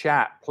hold of a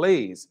chat,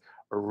 please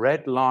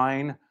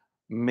redline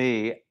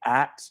me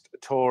at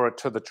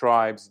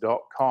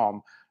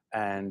TorahToTheTribes.com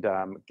and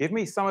give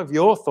me some of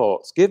your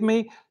thoughts. Give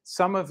me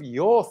some of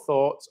your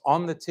thoughts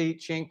on the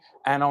teaching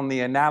and on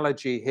the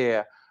analogy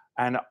here.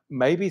 And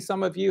maybe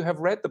some of you have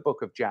read the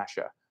book of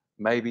Jasher.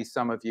 Maybe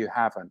some of you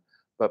haven't.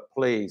 But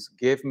please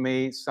give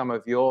me some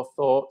of your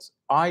thoughts,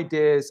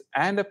 ideas,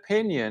 and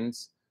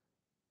opinions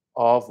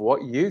of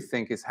what you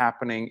think is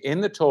happening in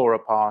the Torah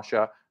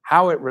Parsha,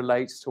 how it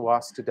relates to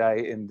us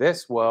today in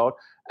this world,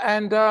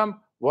 and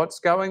what's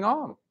going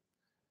on.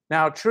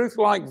 Now, Truth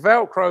Like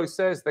Velcro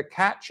says the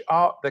cats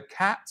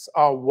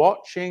are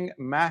watching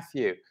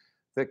Matthew.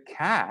 The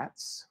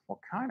cats? What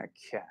kind of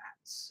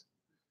cats?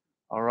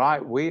 All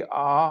right, we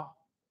are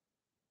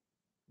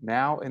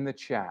now in the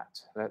chat.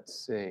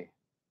 Let's see.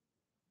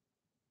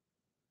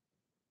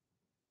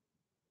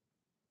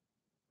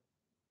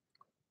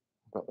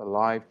 Got the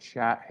live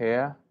chat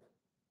here.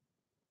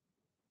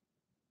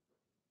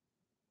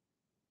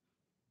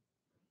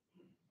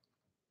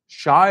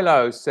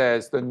 Shiloh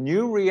says the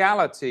new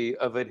reality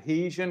of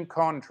adhesion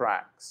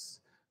contracts,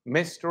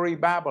 Mystery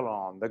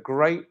Babylon, the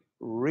Great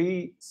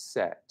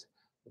Reset.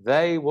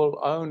 They will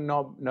own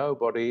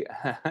nobody,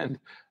 and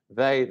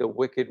they, the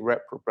wicked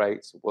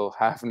reprobates, will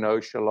have no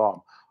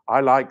shalom.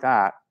 I like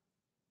that.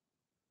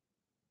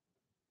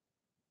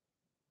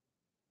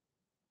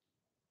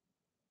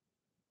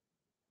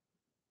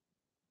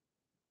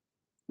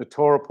 The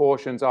Torah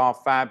portions are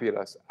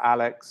fabulous.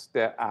 Alex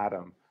de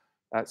Adam.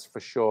 That's for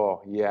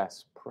sure.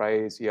 Yes.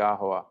 Praise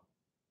Yahweh.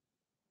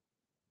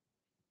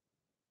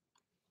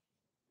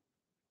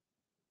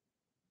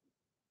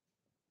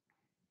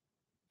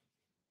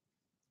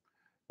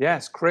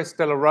 Yes, Chris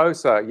De La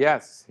Rosa.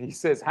 Yes. He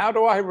says, how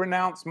do I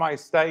renounce my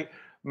state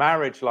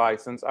marriage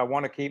license? I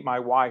want to keep my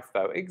wife,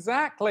 though.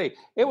 Exactly.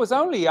 It was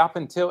only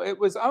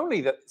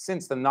that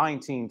since the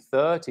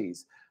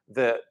 1930s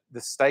that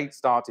the state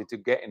started to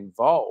get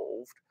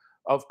involved,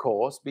 of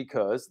course,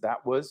 because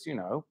that was,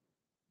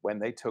 when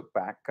they took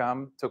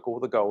all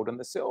the gold and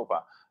the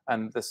silver,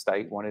 and the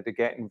state wanted to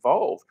get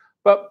involved.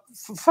 But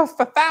for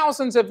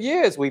thousands of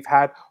years, we've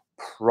had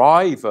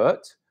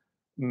private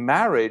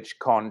marriage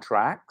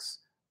contracts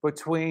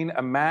between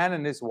a man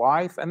and his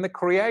wife and the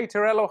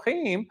creator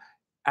Elohim,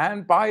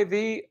 and by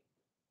the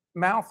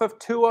mouth of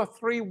 2 or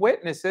 3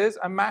 witnesses,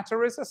 a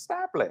matter is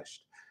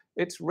established.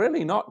 It's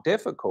really not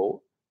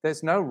difficult.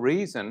 There's no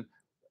reason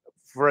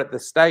for the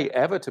state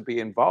ever to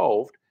be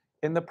involved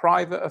in the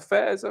private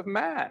affairs of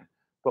man.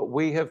 But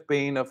we have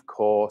been, of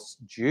course,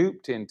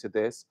 duped into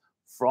this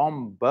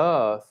from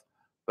birth.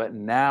 But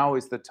now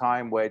is the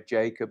time where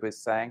Jacob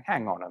is saying,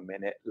 hang on a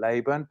minute,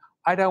 Laban,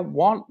 I don't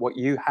want what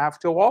you have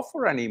to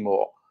offer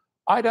anymore.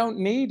 I don't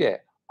need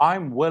it.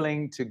 I'm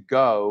willing to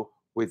go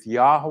with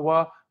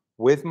Yahweh,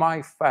 with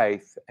my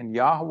faith, and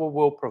Yahweh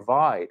will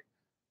provide.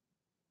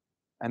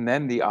 And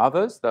then the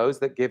others, those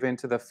that give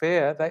into the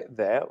fear,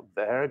 they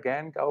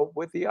again go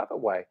with the other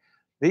way.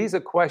 These are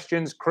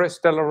questions, Chris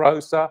De La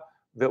Rosa,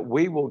 that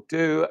we will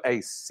do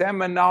a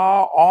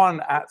seminar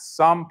on at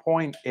some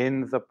point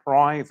in the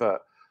private.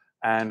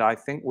 And I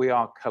think we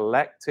are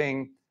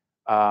collecting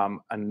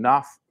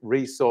enough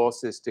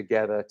resources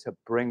together to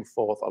bring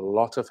forth a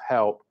lot of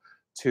help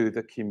to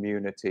the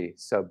community.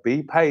 So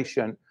be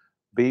patient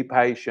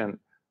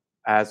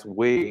as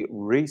we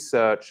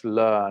research,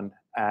 learn,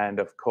 and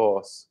of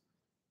course,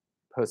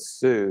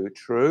 pursue.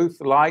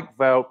 Truth Like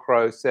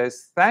Velcro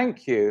says,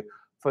 thank you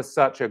for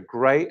such a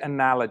great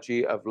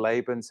analogy of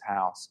Laban's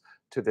house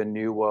to the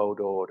New World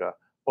Order,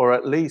 or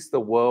at least the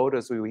world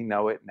as we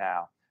know it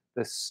now.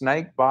 The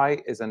snake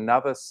bite is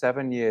another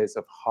 7 years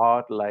of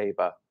hard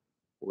labor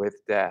with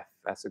death.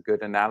 That's a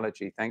good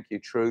analogy. Thank you,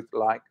 Truth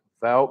Like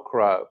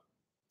Velcro.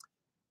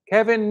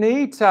 Kevin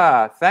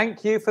Nita,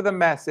 thank you for the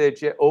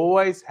message. It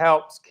always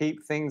helps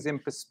keep things in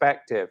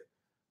perspective.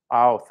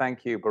 Oh,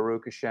 thank you,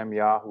 Baruch Hashem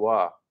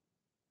Yahweh.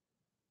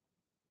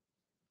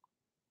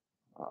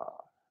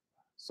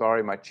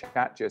 Sorry, my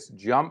chat just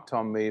jumped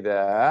on me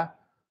there.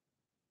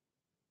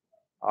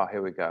 Oh,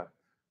 here we go.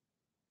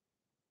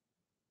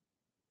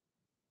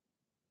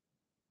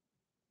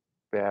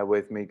 Bear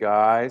with me,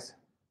 guys.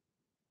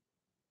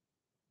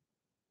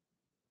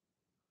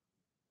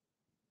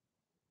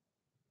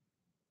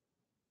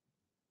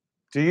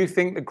 Do you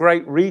think the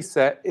Great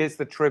Reset is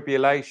the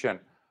tribulation?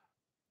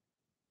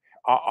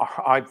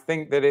 I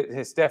think that it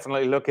is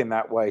definitely looking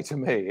that way to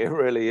me. It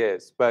really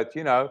is. But,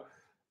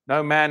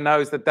 no man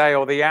knows the day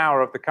or the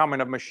hour of the coming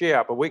of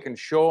Mashiach, but we can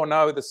sure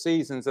know the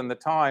seasons and the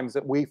times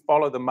that we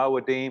follow the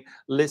Moedim,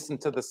 listen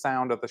to the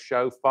sound of the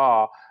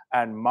shofar,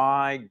 and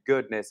my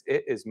goodness,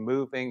 it is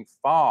moving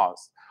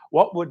fast.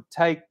 What would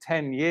take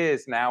 10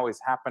 years now is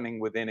happening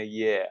within a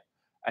year.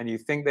 And you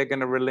think they're going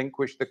to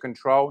relinquish the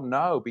control?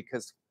 No,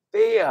 because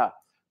fear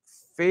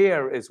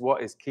is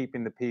what is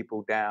keeping the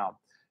people down.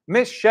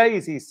 Miss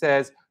Shazy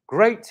says,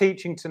 great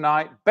teaching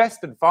tonight.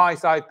 Best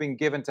advice I've been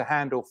given to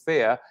handle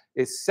fear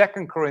is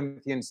 2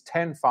 Corinthians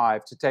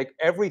 10:5, to take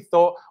every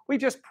thought. We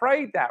just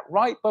prayed that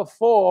right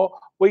before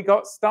we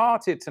got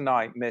started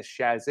tonight, Miss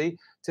Shazy,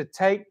 to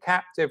take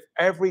captive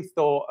every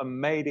thought and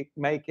make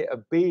it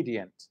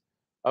obedient,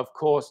 of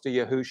course, to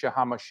Yahushua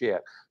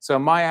HaMashiach. So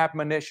my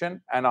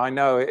admonition, and I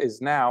know it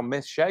is now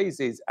Miss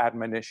Shazy's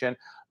admonition,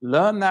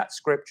 learn that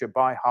scripture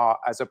by heart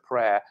as a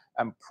prayer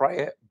and pray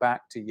it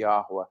back to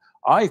Yahweh.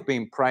 I've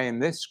been praying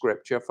this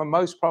scripture for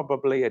most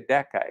probably a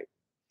decade.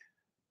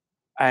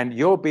 And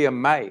you'll be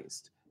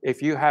amazed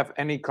if you have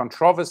any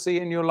controversy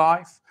in your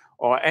life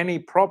or any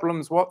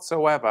problems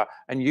whatsoever,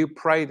 and you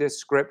pray this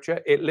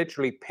scripture, it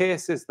literally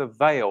pierces the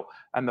veil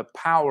and the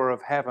power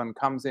of heaven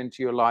comes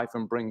into your life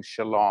and brings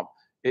shalom.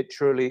 It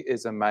truly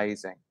is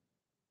amazing.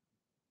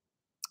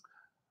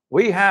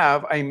 We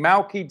have a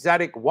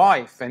Melchizedek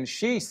wife, and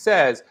she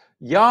says,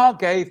 Yah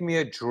gave me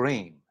a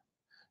dream,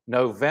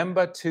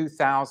 November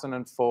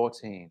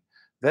 2014,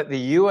 that the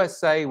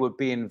USA would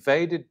be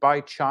invaded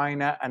by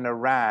China and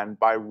Iran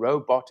by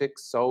robotic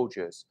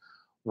soldiers.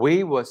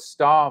 We were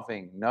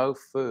starving, no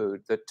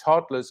food. The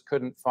toddlers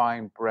couldn't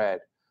find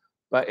bread,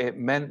 but it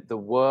meant the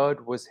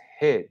word was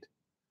hid.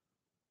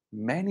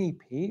 Many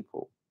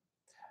people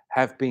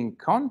have been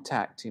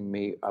contacting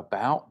me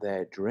about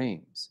their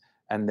dreams,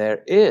 and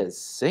there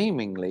is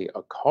seemingly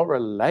a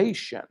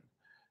correlation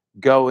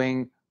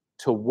going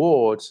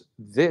towards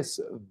this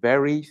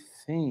very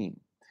theme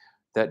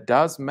that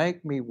does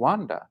make me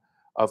wonder.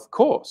 Of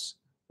course,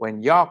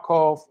 when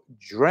Yaakov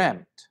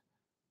dreamt,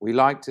 we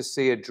like to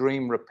see a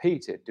dream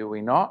repeated, do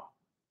we not?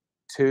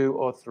 2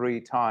 or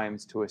 3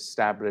 times to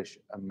establish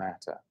a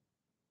matter.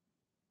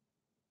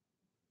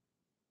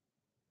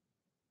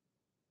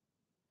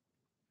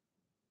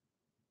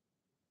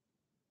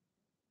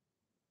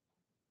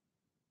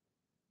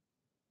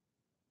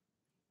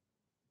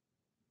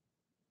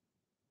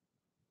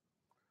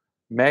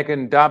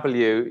 Megan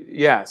W,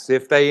 yes,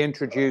 if they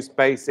introduce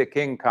basic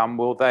income,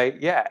 will they?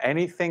 Yeah,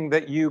 anything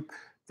that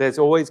there's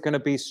always going to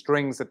be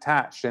strings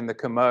attached in the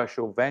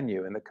commercial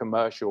venue, in the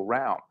commercial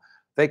realm.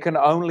 They can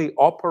only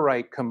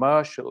operate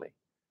commercially.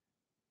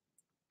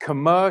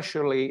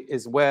 Commercially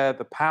is where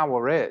the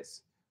power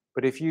is.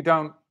 But if you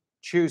don't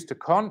choose to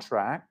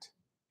contract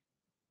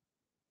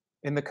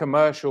in the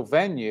commercial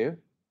venue,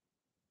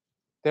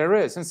 there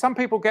is. And some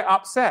people get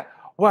upset.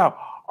 Well,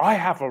 I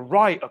have a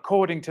right,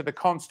 according to the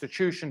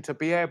Constitution, to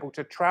be able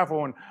to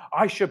travel, and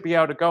I should be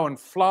able to go and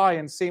fly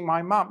and see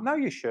my mum. No,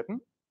 you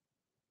shouldn't.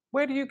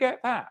 Where do you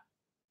get that?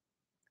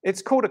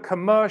 It's called a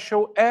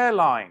commercial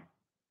airline.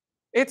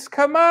 It's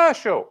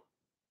commercial.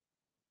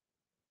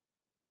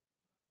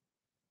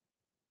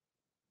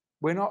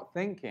 We're not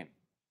thinking.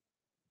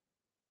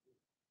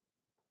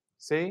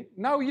 See?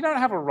 No, you don't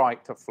have a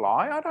right to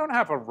fly. I don't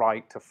have a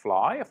right to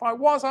fly. If I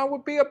was, I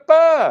would be a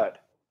bird.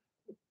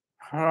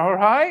 All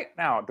right.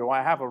 Now, do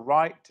I have a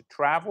right to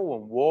travel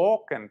and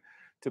walk and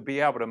to be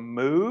able to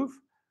move?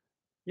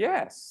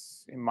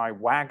 Yes. In my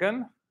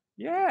wagon?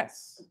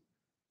 Yes.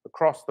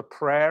 Across the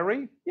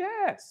prairie?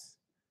 Yes.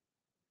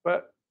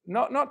 But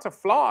not to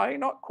fly,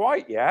 not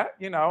quite yet.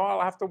 You know,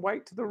 I'll have to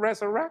wait to the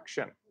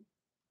resurrection.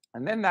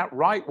 And then that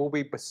right will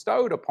be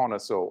bestowed upon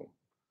us all.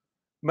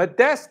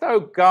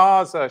 Modesto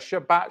Gaza,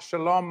 Shabbat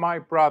Shalom, my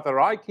brother.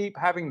 I keep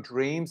having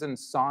dreams and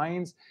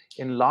signs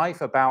in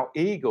life about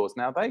eagles.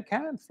 Now, they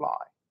can fly.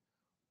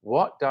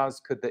 What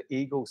could the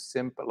eagle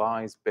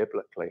symbolize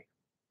biblically?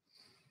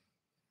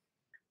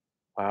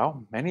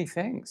 Well, many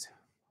things.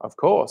 Of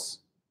course,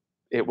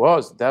 it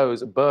was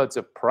those birds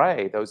of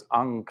prey, those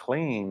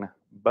unclean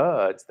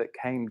birds that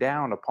came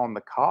down upon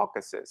the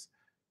carcasses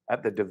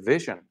at the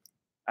division,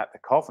 at the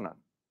covenant.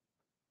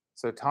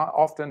 So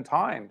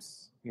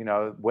oftentimes, you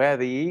know, where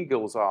the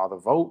eagles are, the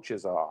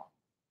vultures are.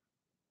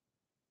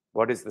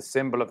 What is the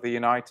symbol of the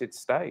United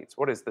States?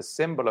 What is the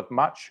symbol of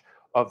much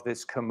of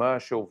this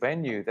commercial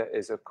venue that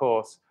is, of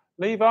course,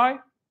 Levi,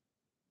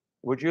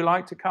 would you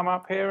like to come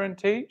up here and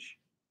teach?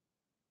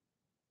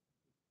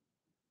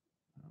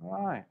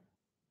 All right.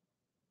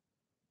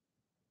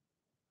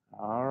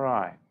 All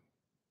right.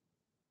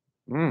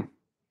 I'm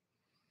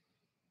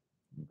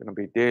going to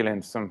be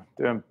doing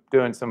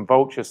some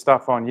vulture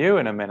stuff on you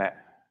in a minute.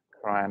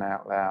 Crying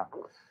out loud.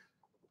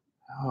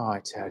 Oh, I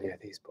tell you,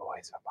 these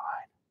boys are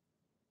mine.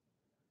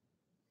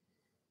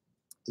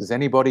 Does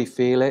anybody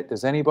feel it?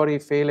 Does anybody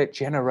feel it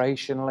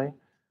generationally?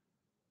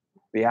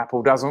 The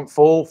apple doesn't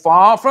fall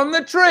far from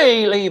the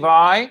tree,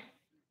 Levi. You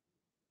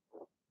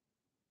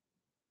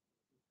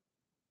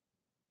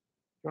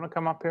want to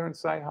come up here and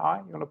say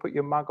hi? You want to put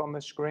your mug on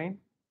the screen?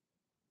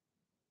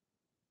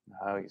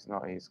 No, he's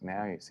not. He's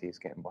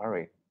getting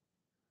worried.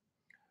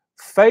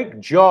 Fake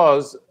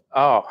Jaws.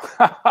 Oh,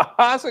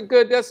 that's a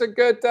good. Fake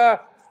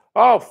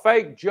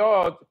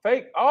Jaws.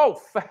 Fake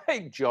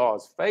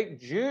Jaws. Fake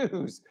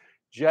Jews.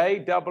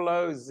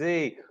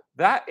 JOOZ.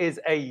 That is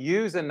a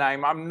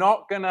username. I'm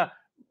not gonna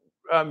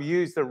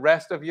use the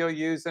rest of your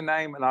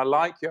username, and I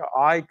like your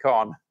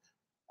icon.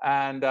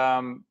 And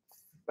I'm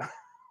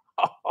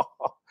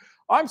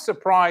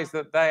surprised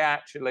that they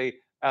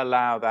actually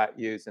allow that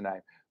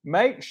username.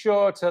 Make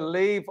sure to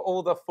leave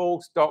all the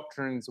false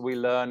doctrines we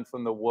learn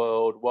from the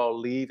world while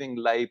leaving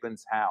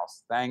Laban's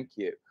house. Thank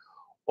you.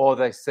 Or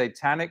the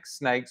satanic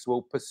snakes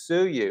will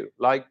pursue you,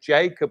 like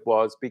Jacob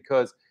was,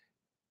 because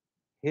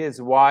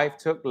his wife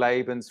took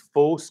Laban's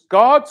false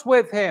gods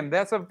with him.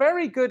 That's a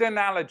very good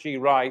analogy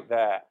right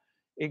there.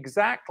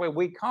 Exactly.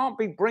 We can't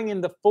be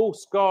bringing the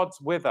false gods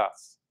with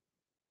us.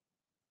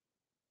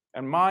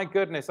 And my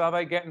goodness, are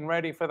they getting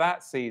ready for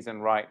that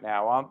season right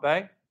now, aren't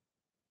they?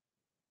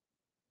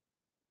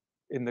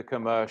 In the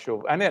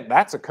commercial, and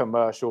that's a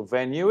commercial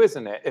venue,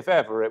 isn't it? If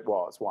ever it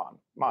was one.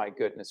 My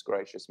goodness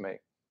gracious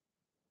me.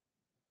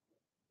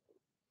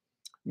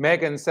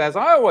 Megan says,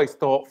 I always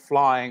thought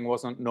flying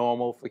wasn't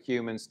normal for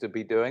humans to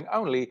be doing.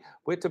 Only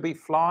we're to be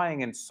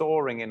flying and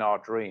soaring in our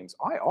dreams.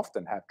 I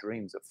often have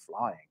dreams of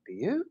flying. Do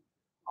you?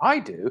 I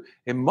do.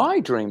 In my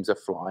dreams of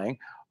flying,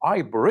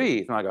 I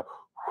breathe and I go,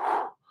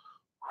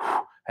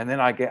 and then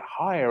I get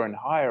higher and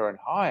higher and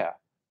higher.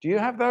 Do you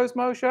have those,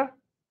 Moshe?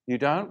 You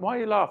don't? Why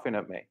are you laughing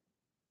at me?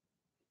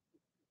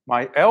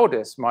 My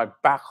eldest, my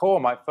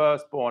Bachor, my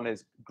firstborn,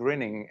 is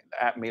grinning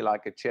at me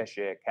like a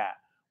Cheshire cat.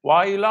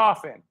 Why are you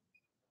laughing?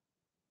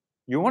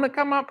 You want to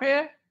come up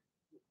here?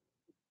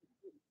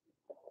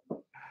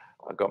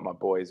 I got my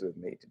boys with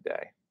me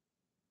today.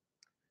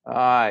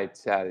 I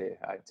tell you.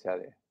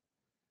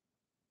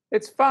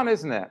 It's fun,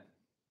 isn't it?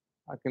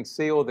 I can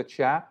see all the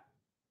chat.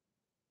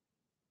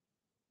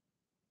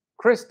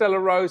 Chris De La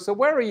Rosa,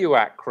 where are you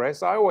at,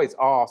 Chris? I always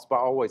ask, but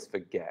I always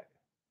forget.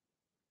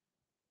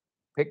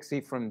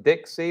 Pixie from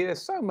Dixie,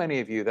 there's so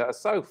many of you that are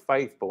so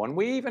faithful. And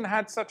we even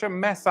had such a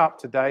mess up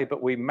today,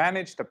 but we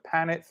managed to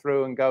pan it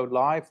through and go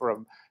live for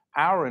an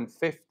hour and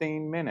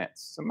 15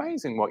 minutes. It's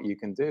amazing what you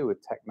can do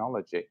with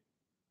technology.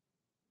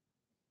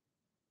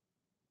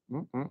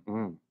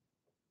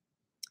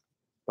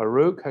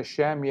 Baruch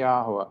Hashem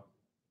Yahweh.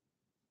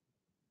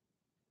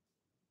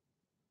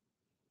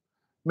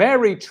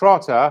 Mary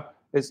Trotter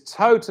has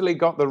totally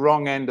got the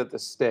wrong end of the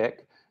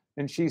stick.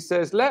 And she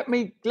says, let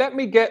me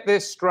get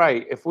this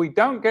straight. If we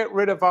don't get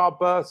rid of our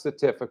birth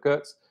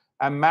certificates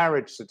and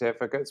marriage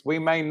certificates, we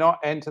may not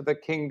enter the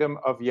kingdom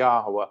of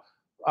Yahweh.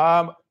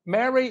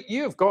 Mary,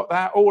 you've got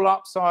that all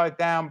upside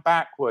down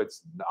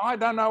backwards. I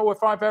don't know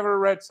if I've ever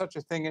read such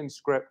a thing in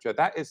scripture.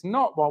 That is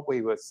not what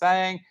we were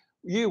saying.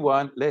 You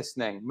weren't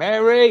listening.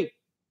 Mary!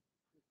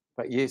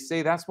 But you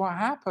see, that's what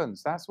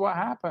happens. That's what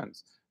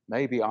happens.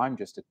 Maybe I'm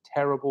just a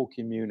terrible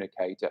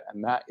communicator,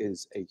 and that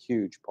is a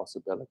huge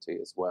possibility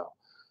as well.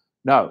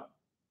 No,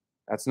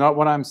 that's not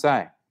what I'm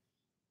saying.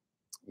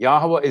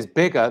 Yahweh is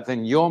bigger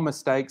than your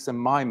mistakes and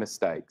my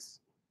mistakes.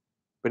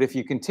 But if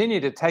you continue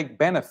to take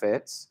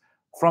benefits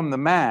from the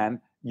man,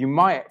 you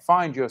might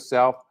find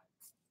yourself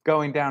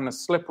going down a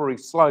slippery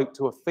slope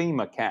to a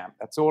FEMA camp.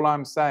 That's all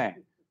I'm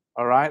saying.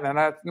 All right? And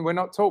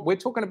we're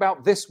talking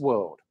about this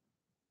world.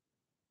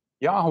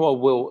 Yahweh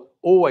will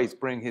always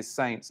bring his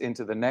saints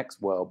into the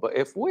next world. But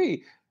if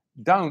we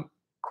don't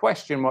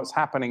question what's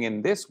happening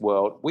in this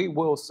world, we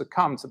will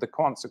succumb to the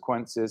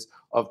consequences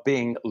of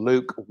being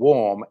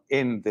lukewarm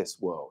in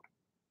this world.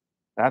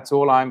 That's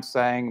all I'm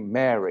saying,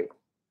 Mary.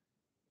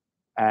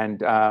 And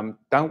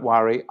don't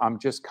worry, I'm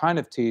just kind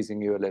of teasing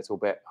you a little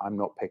bit. I'm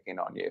not picking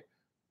on you.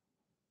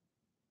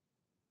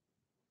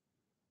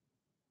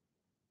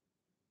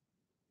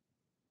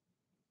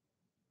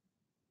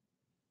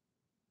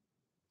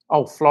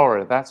 Oh,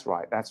 Florida, that's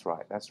right.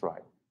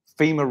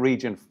 FEMA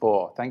Region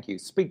 4. Thank you.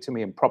 Speak to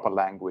me in proper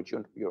language.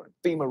 You're in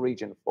FEMA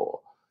Region 4.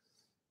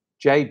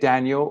 J.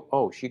 Daniel.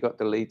 Oh, she got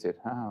deleted.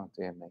 Oh,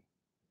 dear me.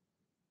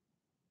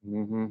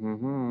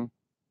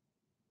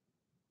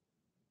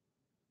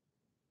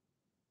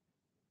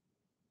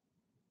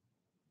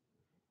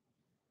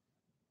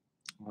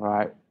 All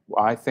right.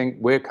 I think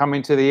we're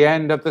coming to the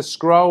end of the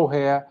scroll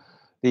here.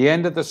 The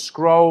end of the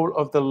scroll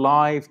of the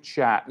live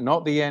chat,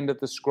 not the end of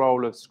the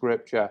scroll of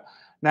scripture.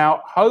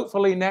 Now,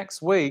 hopefully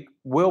next week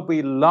we'll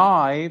be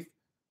live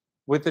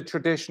with the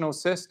traditional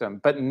system.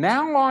 But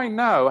now I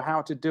know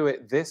how to do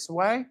it this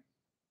way.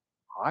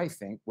 I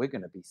think we're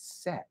going to be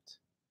set,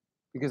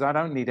 because I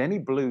don't need any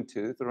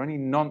Bluetooth or any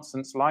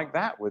nonsense like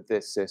that with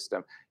this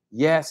system.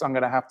 Yes, I'm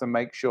going to have to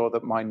make sure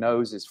that my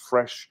nose is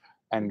fresh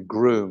and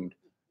groomed.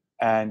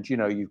 And, you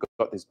know, you've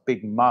got this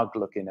big mug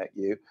looking at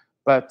you.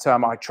 But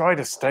I try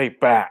to stay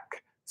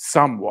back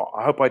somewhat.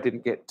 I hope I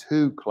didn't get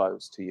too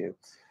close to you.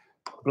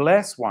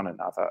 Bless one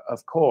another.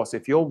 Of course,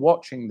 if you're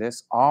watching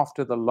this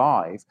after the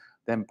live,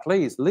 then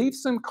please leave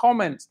some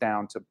comments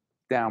down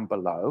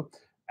below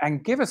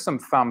and give us some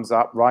thumbs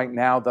up right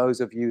now, those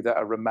of you that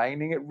are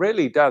remaining. It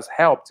really does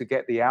help to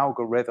get the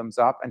algorithms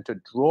up and to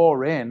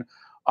draw in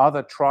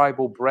other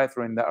tribal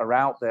brethren that are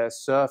out there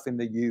surfing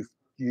the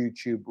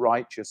YouTube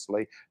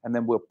righteously, and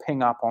then we'll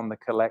ping up on the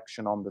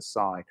collection on the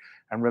side.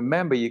 And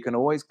remember, you can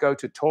always go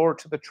to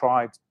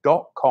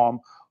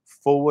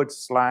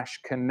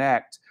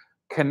TorahToTheTribes.com/connect.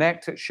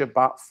 Connect at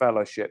Shabbat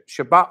Fellowship.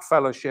 Shabbat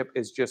Fellowship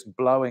is just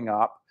blowing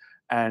up,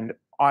 and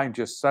I'm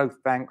just so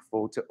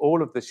thankful to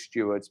all of the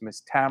stewards,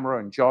 Miss Tamara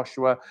and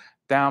Joshua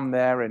down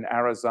there in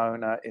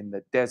Arizona in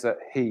the desert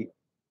heat,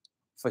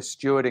 for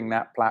stewarding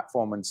that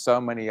platform, and so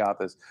many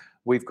others.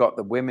 We've got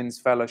the Women's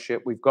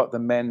Fellowship, we've got the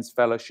Men's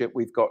Fellowship,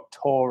 we've got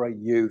Torah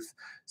Youth,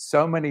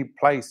 so many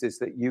places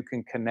that you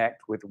can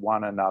connect with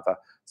one another.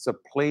 So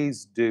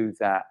please do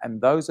that.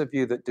 And those of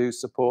you that do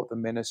support the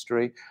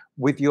ministry,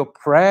 with your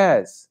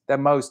prayers, they're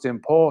most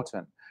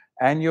important,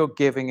 and your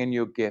giving and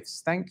your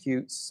gifts, thank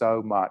you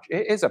so much.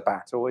 It is a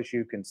battle, as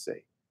you can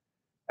see.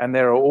 And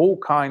there are all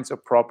kinds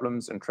of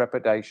problems and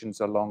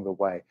trepidations along the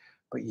way.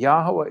 But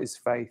Yahweh is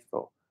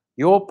faithful.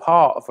 You're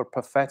part of a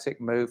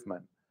prophetic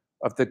movement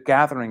of the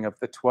gathering of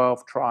the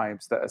 12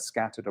 tribes that are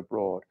scattered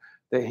abroad,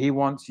 that he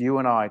wants you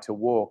and I to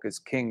walk as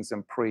kings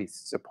and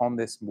priests upon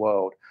this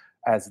world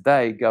as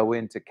they go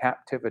into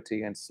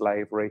captivity and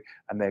slavery,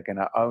 and they're going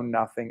to own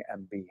nothing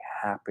and be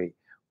happy.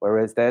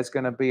 Whereas there's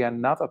going to be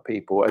another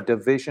people, a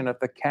division of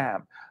the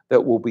camp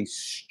that will be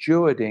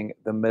stewarding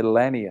the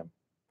millennium.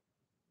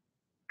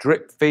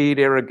 Drip feed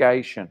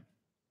irrigation.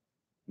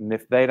 And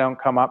if they don't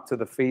come up to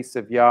the feast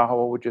of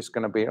Yahweh, we're just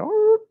going to be,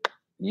 oh,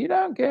 you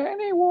don't get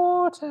any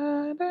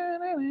water.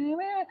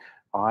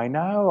 I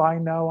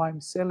know,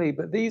 I'm silly,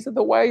 but these are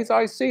the ways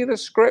I see the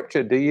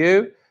scripture. Do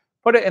you?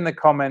 Put it in the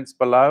comments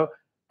below,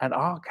 and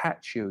I'll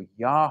catch you,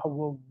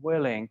 Yahweh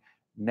willing,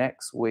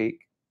 next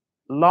week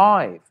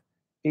live,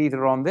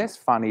 either on this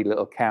funny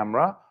little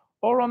camera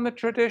or on the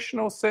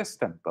traditional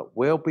system, but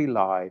we'll be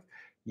live.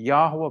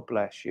 Yahweh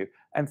bless you.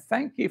 And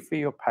thank you for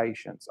your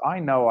patience. I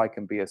know I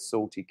can be a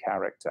salty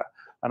character.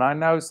 And I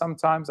know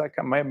sometimes I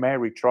can,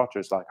 Mary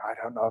Trotter's like, I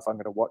don't know if I'm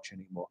going to watch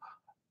anymore.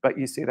 But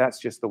you see, that's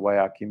just the way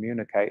I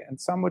communicate. And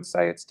some would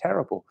say it's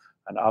terrible,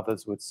 and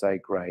others would say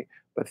great.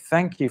 But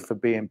thank you for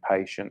being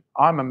patient.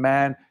 I'm a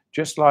man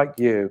just like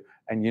you.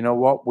 And you know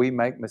what? We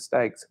make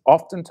mistakes.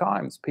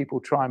 Oftentimes, people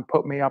try and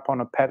put me up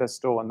on a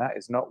pedestal, and that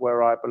is not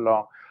where I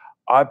belong.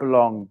 I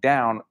belong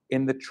down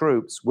in the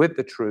troops,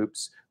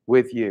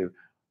 with you.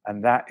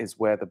 And that is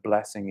where the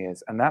blessing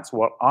is. And that's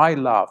what I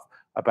love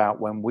about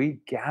when we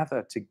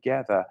gather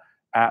together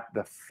at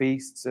the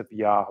feasts of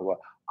Yahweh.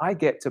 I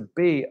get to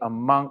be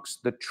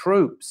amongst the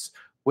troops,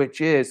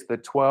 which is the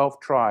 12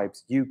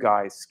 tribes, you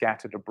guys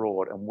scattered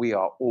abroad, and we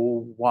are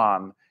all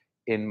one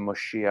in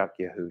Moshiach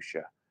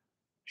Yahusha.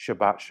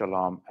 Shabbat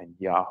Shalom, and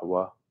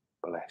Yahweh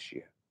bless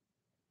you.